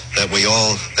that we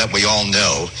all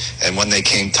know, and when they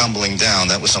came tumbling down,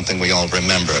 that was something we all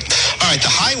remember. All right,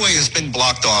 the highway has been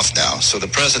blocked off now, so the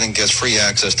president gets free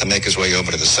access to make his way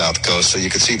over to the South Coast, so you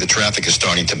can see the traffic is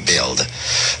starting to build.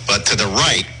 But to the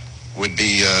right would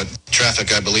be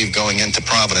traffic, I believe, going into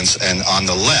Providence, and on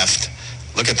the left,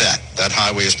 look at that. That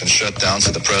highway has been shut down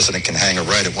so the president can hang a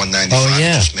right at 195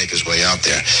 and just make his way out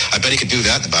there. I bet he could do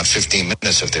that in about 15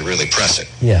 minutes if they really press it.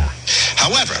 Yeah.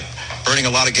 However, burning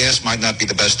a lot of gas might not be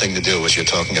the best thing to do as you're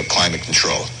talking of climate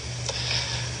control.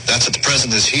 That's what the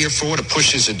president is here for, to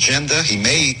push his agenda. He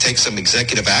may take some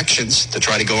executive actions to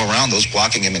try to go around those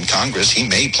blocking him in Congress. He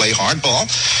may play hardball,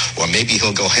 or maybe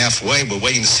he'll go halfway. We're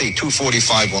waiting to see.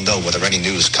 2:45 will know whether any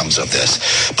news comes of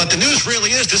this. But the news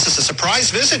really is this is a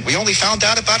surprise visit. We only found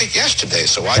out about it yesterday.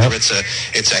 So either it's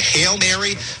a Hail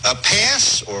Mary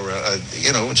pass, or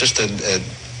just a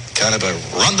kind of a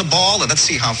run the ball, and let's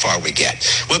see how far we get.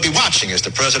 We'll be watching as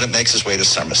the president makes his way to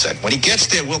Somerset. When he gets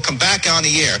there, we'll come back on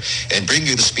the air and bring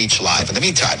you the speech live. In the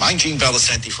meantime, I'm Gene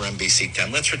Belicenti for NBC 10.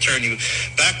 Let's return you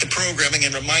back to programming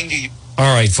and remind you.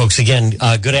 All right, folks, again,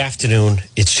 good afternoon.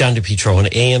 It's John DePetro on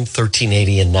AM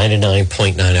 1380 and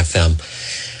 99.9 FM.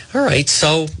 All right,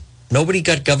 so nobody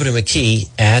got Governor McKee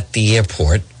at the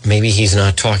airport. Maybe he's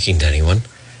not talking to anyone.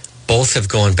 Both have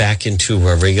gone back into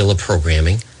regular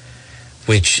programming,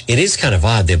 which it is kind of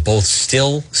odd. They're both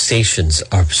still, stations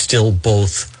are still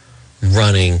both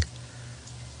running,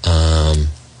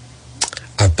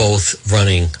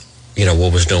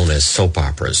 what was known as soap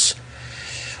operas.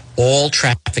 All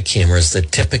traffic cameras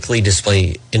that typically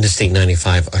display Interstate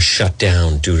 95 are shut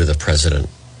down due to the president.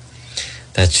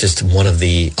 That's just one of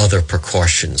the other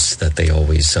precautions that they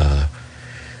always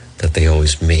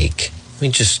make. Let me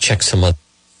just check some other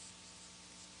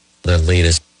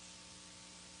latest.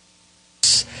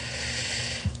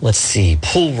 Let's see.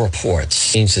 Pool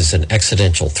reports. James is an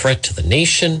accidental threat to the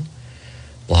nation.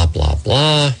 Blah, blah,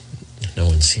 blah. No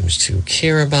one seems to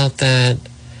care about that.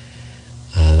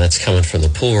 That's coming from the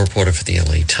pool reporter for the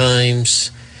LA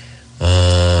Times.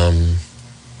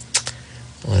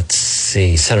 Let's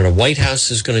see. Senator Whitehouse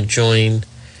is going to join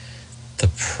the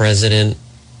president.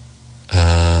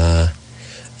 There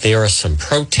are some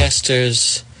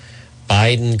protesters.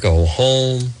 Biden, go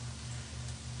home.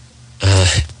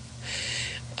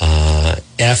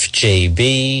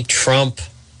 FJB, Trump,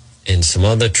 and some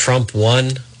other Trump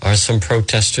won are some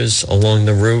protesters along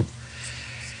the route.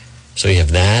 So you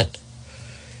have that.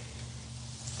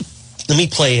 Let me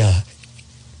play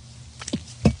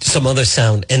some other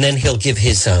sound, and then he'll give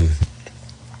his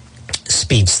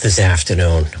speech this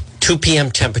afternoon. 2 p.m.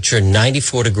 temperature,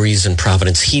 94 degrees in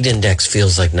Providence. Heat index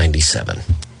feels like 97.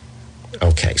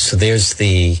 Okay, so there's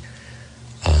the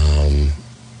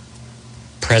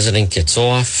president gets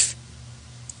off,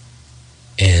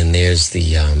 and there's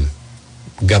the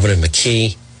Governor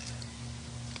McKee,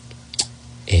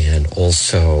 and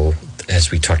also, as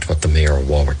we talked about, the mayor of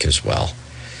Warwick as well.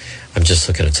 I'm just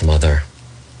looking at some other,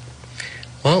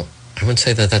 well, I wouldn't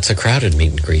say that that's a crowded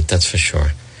meet and greet, that's for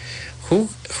sure. Who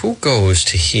goes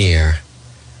to hear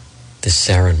this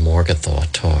Sarah Morgenthau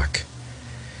talk?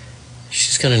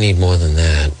 She's going to need more than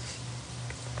that.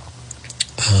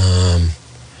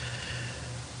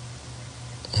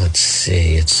 Let's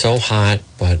see. It's so hot,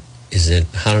 but is it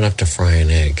hot enough to fry an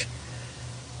egg?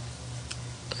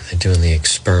 They're doing the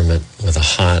experiment with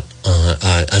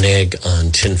an egg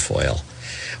on tinfoil.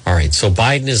 All right, so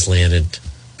Biden has landed.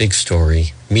 Big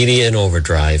story. Media in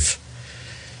overdrive.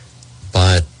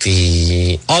 But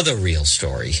the other real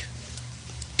story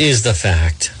is the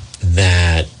fact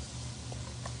that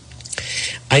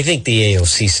I think the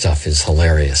AOC stuff is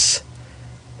hilarious.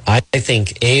 I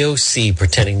think AOC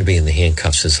pretending to be in the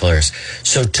handcuffs is hilarious.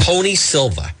 So Tony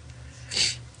Silva,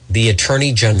 the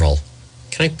Attorney General,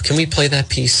 can we play that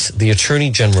piece? The Attorney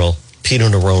General, Peter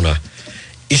Nerona,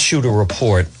 issued a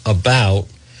report about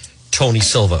Tony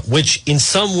Silva, which in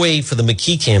some way for the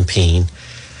McKee campaign,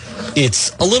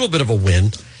 it's a little bit of a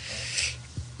win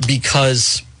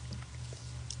because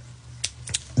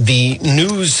the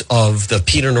news of the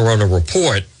Peter Nerona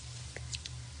report,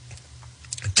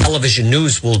 television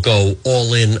news will go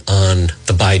all in on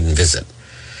the Biden visit.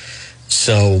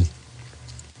 So,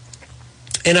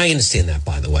 and I understand that,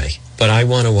 by the way, but I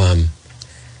want to, let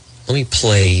me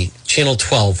play Channel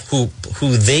 12, who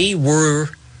they were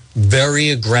very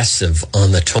aggressive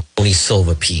on the Tony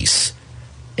Silva piece.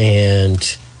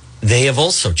 And they have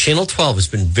also, Channel 12 has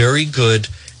been very good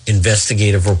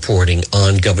investigative reporting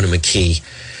on Governor McKee.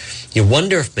 You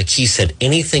wonder if McKee said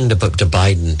anything to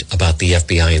Biden about the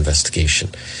FBI investigation.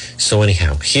 So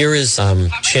anyhow, here is Channel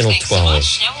 12. Now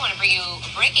I want to bring you a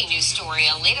breaking news story,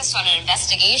 a latest on an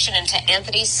investigation into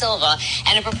Anthony Silva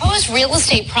and a proposed real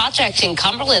estate project in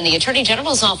Cumberland. The Attorney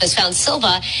General's office found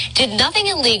Silva did nothing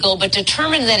illegal but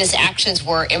determined that his actions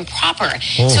were improper.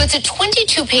 So it's a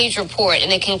 22-page report,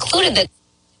 and it concluded that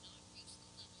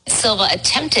Silva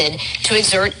attempted to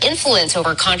exert influence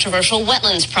over a controversial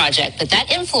wetlands project, but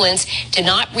that influence did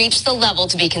not reach the level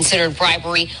to be considered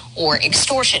bribery or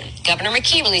extortion. Governor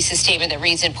McKee released a statement that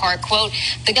reads in part, quote,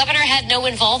 "The governor had no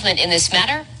involvement in this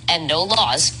matter and no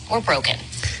laws were broken."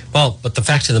 Well, but the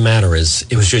fact of the matter is,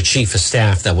 it was your chief of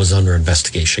staff that was under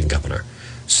investigation, Governor.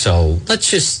 So let's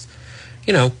just,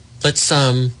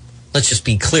 let's just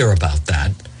be clear about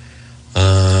that.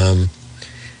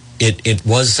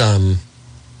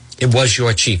 It was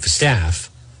your chief of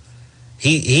staff.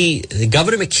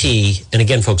 Governor McKee, and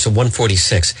again, folks, at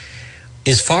 146.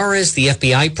 As far as the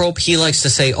FBI probe, he likes to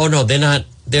say, "Oh no, they're not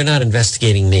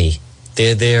investigating me.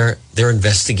 They're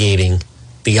investigating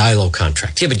the ILO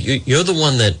contract." Yeah, but you're the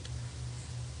one that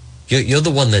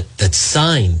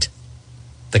signed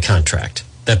the contract,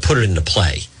 that put it into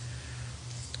play.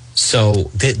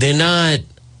 So they're not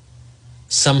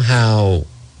somehow,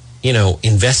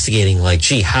 investigating like,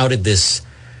 gee, how did this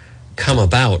come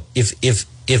about?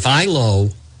 If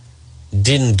ILO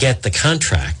didn't get the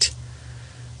contract,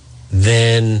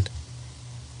 then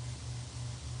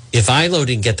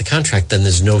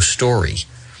there's no story.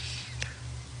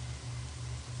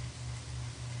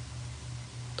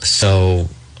 So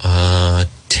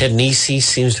Ted Nesi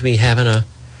seems to be having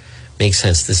makes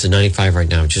sense. This is 95 right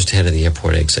now, just ahead of the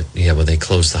airport exit. Yeah, where they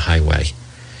closed the highway.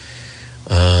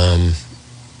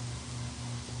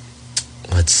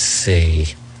 Let's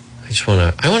see.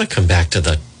 I want to come back to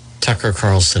the Tucker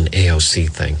Carlson AOC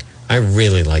thing. I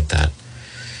really like that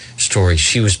story.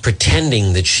 She was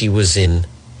pretending that she was in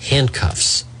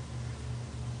handcuffs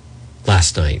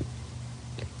last night.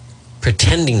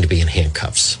 Pretending to be in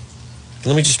handcuffs.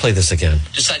 Let me just play this again.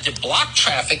 Decided to block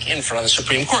traffic in front of the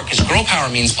Supreme Court because girl power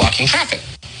means blocking traffic.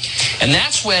 And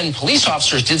that's when police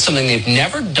officers did something they've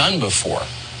never done before.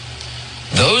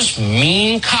 Those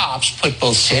mean cops put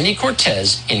both Sandy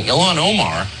Cortez and Ilhan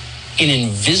Omar in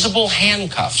invisible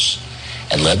handcuffs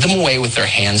and led them away with their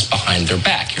hands behind their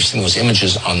back. You're seeing those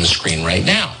images on the screen right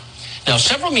now. Now,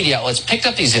 several media outlets picked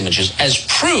up these images as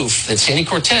proof that Sandy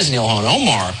Cortez and Ilhan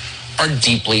Omar are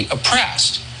deeply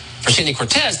oppressed. For Sandy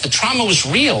Cortez, the trauma was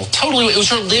real. Totally, it was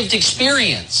her lived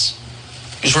experience.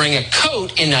 She was wearing a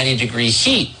coat in 90-degree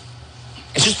heat.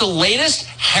 It's just the latest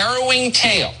harrowing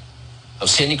tale of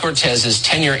Sandy Cortez's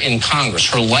tenure in Congress,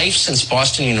 her life since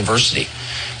Boston University.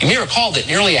 You may recall that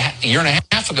nearly a year and a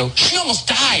half ago, she almost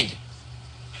died.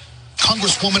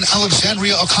 Congresswoman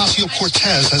Alexandria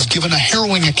Ocasio-Cortez has given a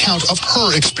harrowing account of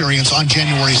her experience on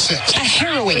January 6th. A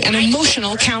harrowing, an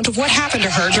emotional account of what happened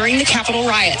to her during the Capitol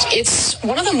riot. It's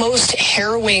one of the most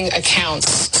harrowing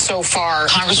accounts so far.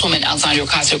 Congresswoman Alexandria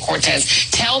Ocasio-Cortez,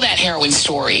 tell that harrowing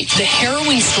story. The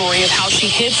harrowing story of how she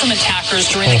hid from attackers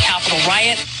during the Capitol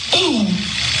riot. Boom,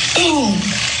 boom,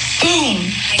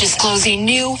 boom. Disclosing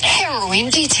new harrowing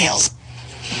details.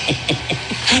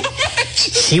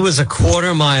 He was a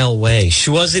quarter mile away. She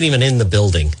wasn't even in the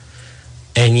building.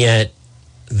 And yet,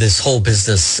 this whole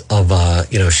business of,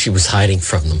 she was hiding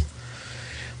from them.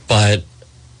 But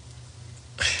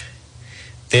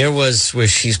there was where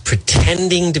she's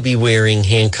pretending to be wearing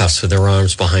handcuffs with her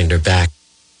arms behind her back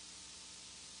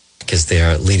because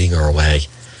they're leading her away.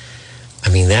 I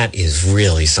mean, that is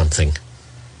really something.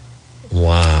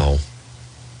 Wow.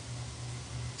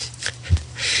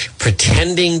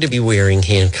 Pretending to be wearing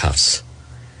handcuffs.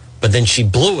 But then she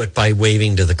blew it by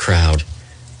waving to the crowd.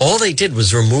 All they did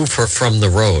was remove her from the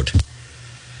road.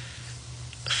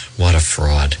 What a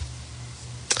fraud.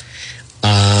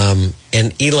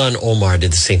 And Ilhan Omar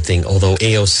did the same thing, although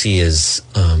AOC is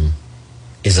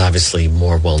obviously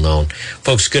more well-known.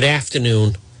 Folks, good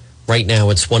afternoon. Right now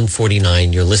it's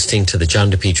 1:49. You're listening to the John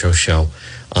DePetro Show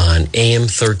on AM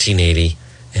 1380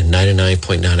 and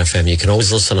 99.9 FM. You can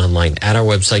always listen online at our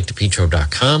website,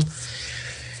 DePetro.com.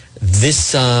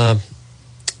 This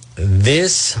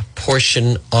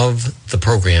portion of the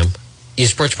program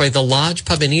is brought to you by the Lodge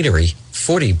Pub and Eatery,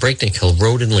 40 Breakneck Hill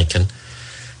Road in Lincoln.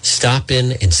 Stop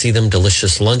in and see them.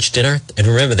 Delicious lunch, dinner. And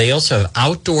remember, they also have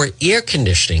outdoor air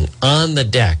conditioning on the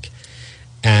deck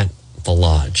at the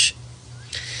Lodge.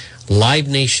 Live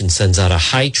Nation sends out a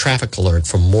high traffic alert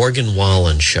for Morgan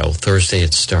Wallen show Thursday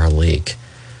at Star League.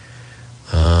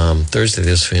 Thursday,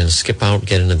 this we're going to skip out,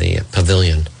 get into the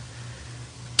pavilion.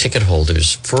 Ticket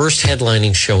holders, first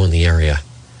headlining show in the area.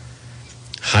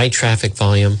 High traffic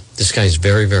volume. This guy's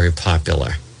very, very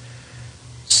popular.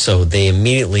 So they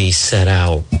immediately set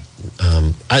out.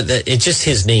 It's just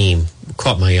his name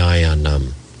caught my eye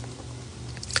on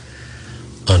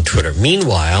Twitter.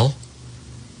 Meanwhile,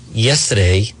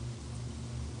 yesterday,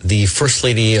 the First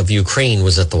Lady of Ukraine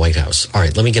was at the White House. All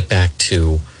right, let me get back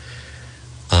to,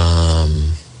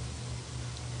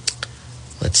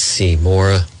 let's see,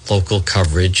 more local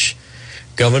coverage.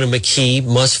 Governor McKee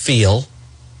must feel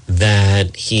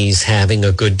that he's having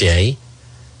a good day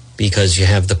because you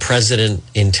have the president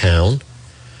in town,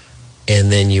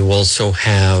 and then you also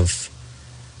have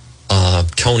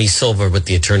Tony Silva with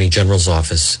the Attorney General's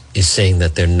office is saying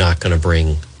that they're not going to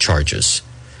bring charges.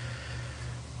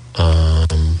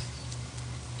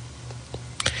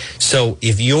 So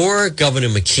if you're Governor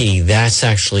McKee, that's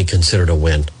actually considered a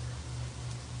win.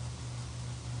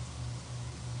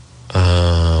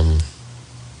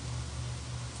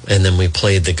 And then we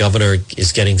played, the governor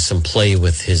is getting some play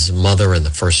with his mother in the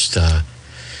first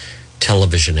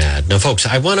television ad. Now, folks,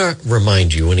 I want to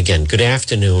remind you, and again, good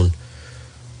afternoon.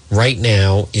 Right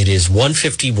now, it is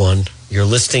 1:51. You're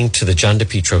listening to the John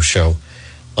DePetro Show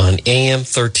on AM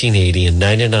 1380 and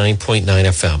 99.9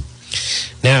 FM.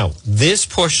 Now, this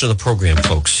portion of the program,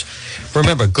 folks,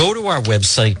 remember, go to our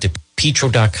website,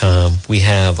 DePetro.com. We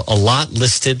have a lot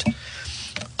listed,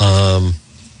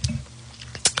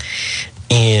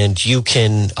 and you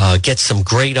can get some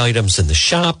great items in the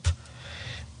shop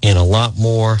and a lot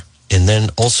more. And then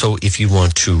also, if you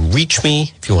want to reach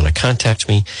me, if you want to contact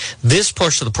me, this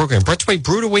portion of the program brought to you by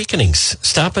Brood Awakenings.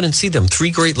 Stop in and see them. 3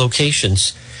 great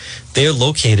locations. They're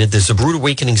located. There's a Brood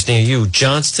Awakenings near you,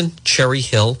 Johnston, Cherry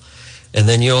Hill, and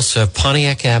then you also have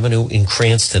Pontiac Avenue in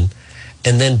Cranston,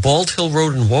 and then Bald Hill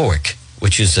Road in Warwick,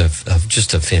 which is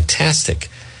just a fantastic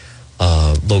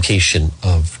location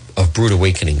of Brood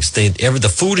Awakenings.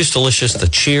 The food is delicious. The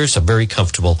chairs are very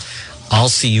comfortable. I'll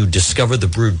see you discover the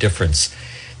Brood difference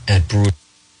at Brood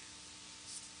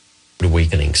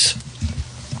Awakenings.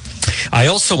 I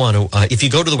also want to, if you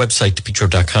go to the website,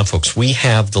 DePetro.com, folks, we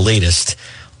have the latest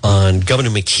on Governor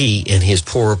McKee and his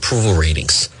poor approval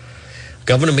ratings.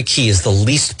 Governor McKee is the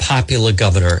least popular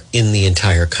governor in the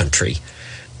entire country.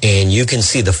 And you can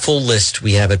see the full list.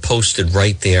 We have it posted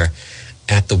right there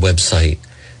at the website,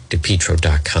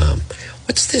 DePetro.com.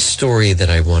 What's this story that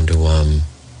I want to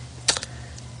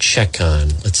check on?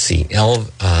 Let's see.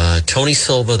 Tony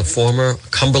Silva, the former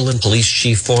Cumberland police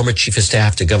chief, former chief of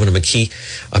staff to Governor McKee,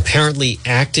 apparently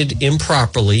acted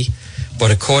improperly, but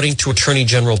according to Attorney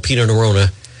General Peter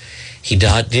Nerona, he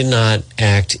did not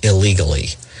act illegally.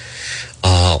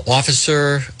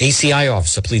 ACI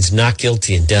officer pleads not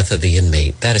guilty in death of the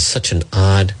inmate. That is such an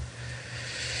odd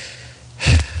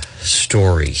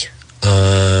story.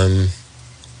 And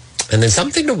then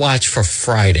something to watch for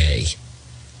Friday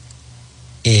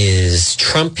is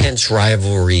Trump-Pence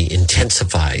rivalry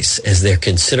intensifies as they're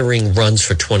considering runs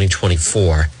for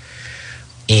 2024.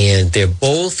 And they're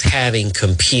both having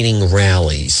competing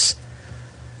rallies.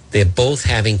 They're both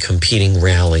having competing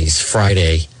rallies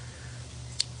Friday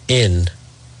in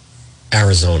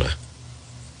Arizona.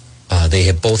 They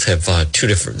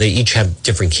each have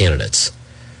different candidates.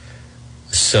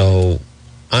 So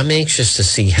I'm anxious to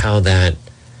see how that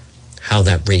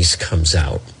race comes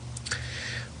out.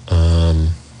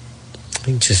 Let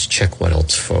me just check what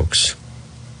else, folks.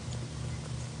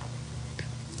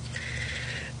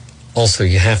 Also,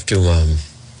 you have to,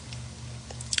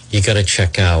 you got to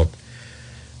check out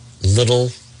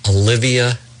little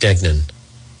Olivia Degnan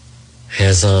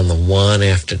has on the One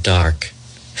After Dark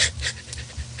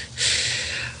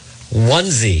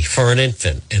onesie for an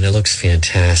infant, and it looks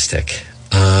fantastic.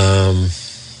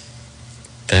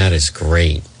 That is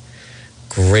great.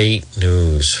 Great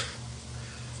news.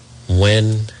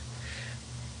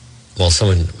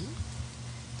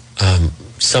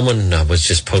 Someone was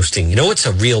just posting, you know what's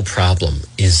a real problem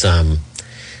is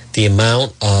the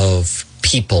amount of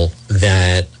people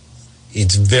that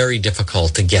it's very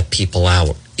difficult to get people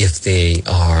out if they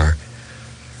are,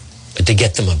 to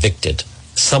get them evicted.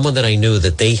 Someone that I knew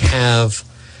that they have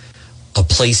a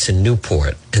place in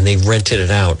Newport and they rented it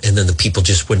out and then the people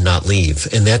just would not leave.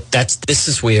 And this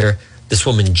is where this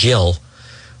woman, Jill,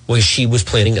 where she was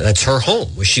planning, that's her home,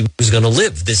 where she was going to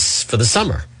live this for the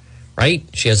summer, right?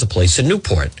 She has a place in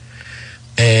Newport.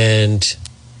 And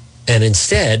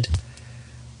instead,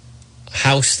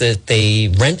 house that they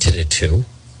rented it to,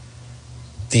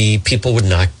 the people would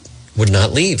not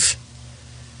leave.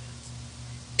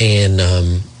 And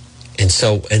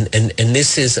so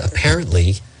this is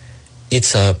apparently,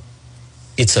 it's a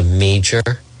major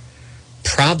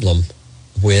problem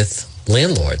with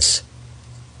landlords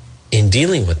in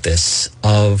dealing with this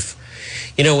and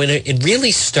it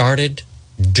really started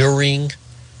during,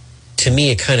 to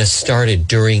me, it kind of started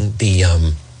during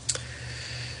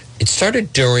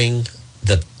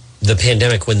the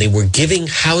pandemic when they were giving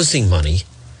housing money,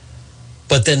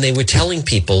 but then they were telling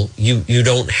people you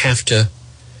don't have to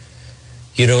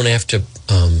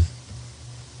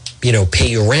pay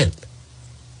your rent.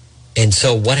 And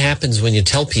so what happens when you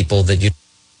tell people that you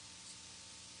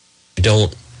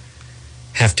don't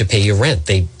have to pay your rent?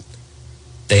 They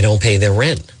don't pay their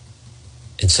rent.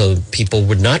 And so people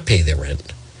would not pay their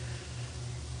rent.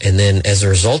 And then as a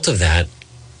result of that,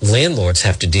 landlords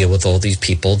have to deal with all these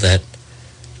people that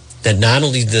not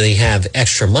only do they have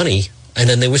extra money, and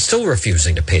then they were still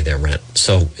refusing to pay their rent.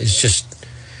 So it's just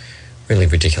really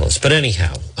ridiculous. But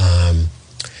anyhow,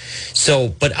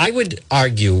 but I would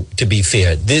argue, to be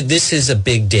fair, this is a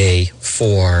big day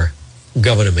for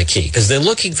Governor McKee, because they're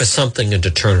looking for something to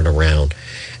turn it around.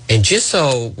 And just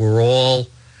so we're all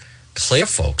clear,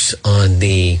 folks, on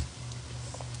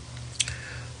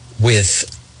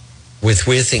with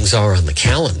where things are on the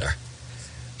calendar,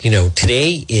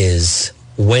 today is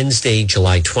Wednesday,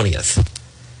 July 20th.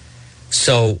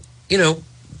 So,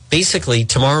 basically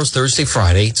tomorrow's Thursday,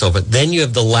 Friday, it's over. Then you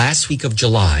have the last week of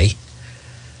July,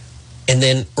 and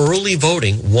then early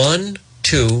voting, 1,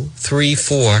 2, 3,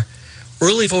 4.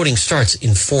 Early voting starts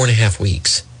in 4.5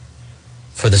 weeks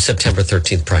for the September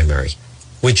 13th primary,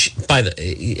 which,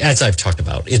 as I've talked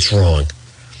about, it's wrong.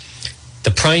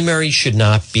 The primary should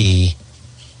not be,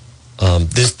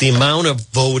 the amount of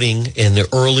voting and the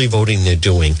early voting they're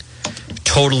doing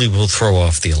totally will throw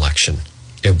off the election.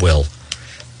 It will.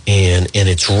 And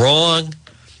it's wrong.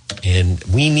 And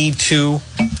we need to,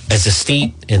 as a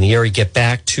state and the area, get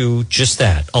back to just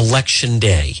that, election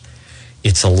day.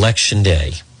 It's election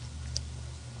day.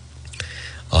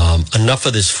 Enough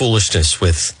of this foolishness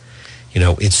with,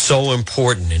 it's so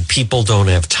important and people don't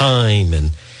have time,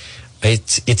 and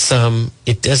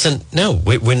it doesn't. No,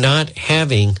 we're not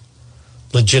having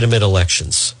legitimate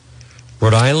elections.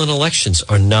 Rhode Island elections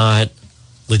are not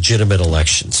legitimate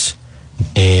elections,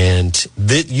 and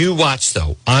you watch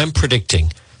though. I'm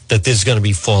predicting that there's going to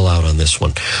be fallout on this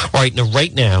one. All right,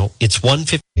 right now it's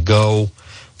 1:50 to go.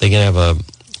 They're going to have a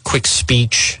quick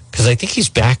speech because I think he's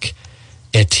back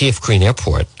at TF Green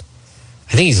Airport.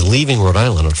 I think he's leaving Rhode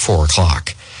Island at 4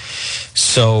 o'clock.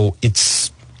 So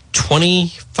it's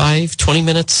 20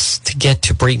 minutes to get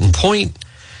to Brayton Point.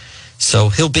 So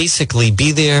he'll basically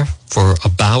be there for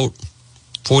about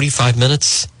 45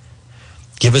 minutes,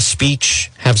 give a speech,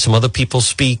 have some other people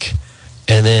speak,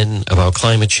 and then about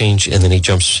climate change, and then he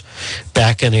jumps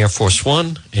back in Air Force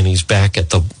One, and he's back at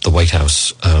the White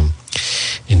House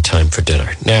in time for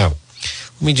dinner. Now,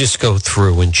 let me just go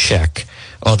through and check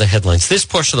all the headlines. This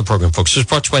portion of the program, folks, was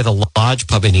brought to you by the Lodge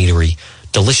Pub and Eatery.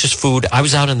 Delicious food. I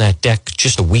was out on that deck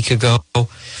just a week ago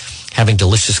having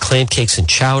delicious clam cakes and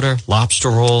chowder, lobster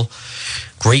roll,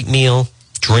 great meal,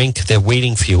 drink. They're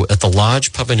waiting for you at the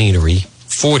Lodge Pub and Eatery,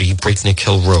 40 Breakneck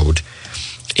Hill Road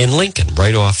in Lincoln,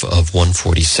 right off of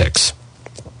 146.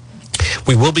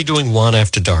 We will be doing One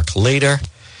After Dark later,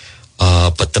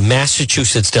 but the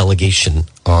Massachusetts delegation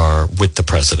are with the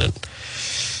president.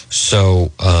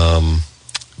 So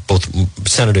both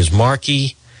Senators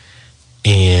Markey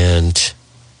and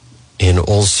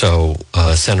also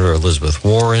Senator Elizabeth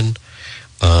Warren.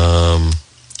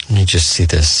 Let me just see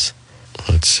this.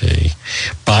 Let's see.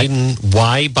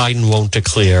 Why Biden won't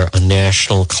declare a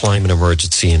national climate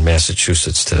emergency in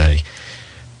Massachusetts today.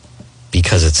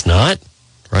 Because it's not,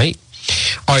 right?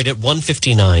 All right, at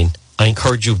 1:59, I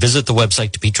encourage you, visit the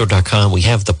website, DePetro.com. We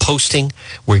have the posting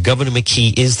where Governor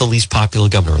McKee is the least popular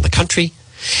governor in the country.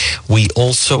 We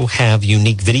also have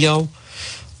unique video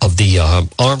of the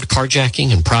armed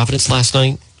carjacking in Providence last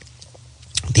night,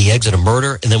 the Exeter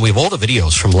murder, and then we have all the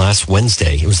videos from last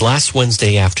Wednesday. It was last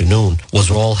Wednesday afternoon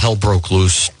was when all hell broke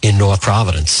loose in North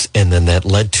Providence, and then that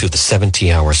led to the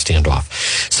 70-hour standoff.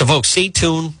 So, folks, stay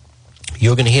tuned.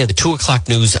 You're going to hear the 2 o'clock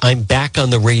news. I'm back on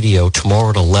the radio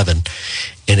tomorrow at 11.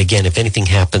 And again, if anything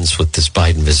happens with this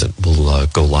Biden visit, we'll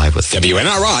go live with it.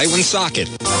 WNRI Woonsocket,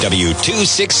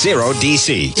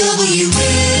 W260DC.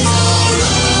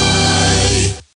 WNRI.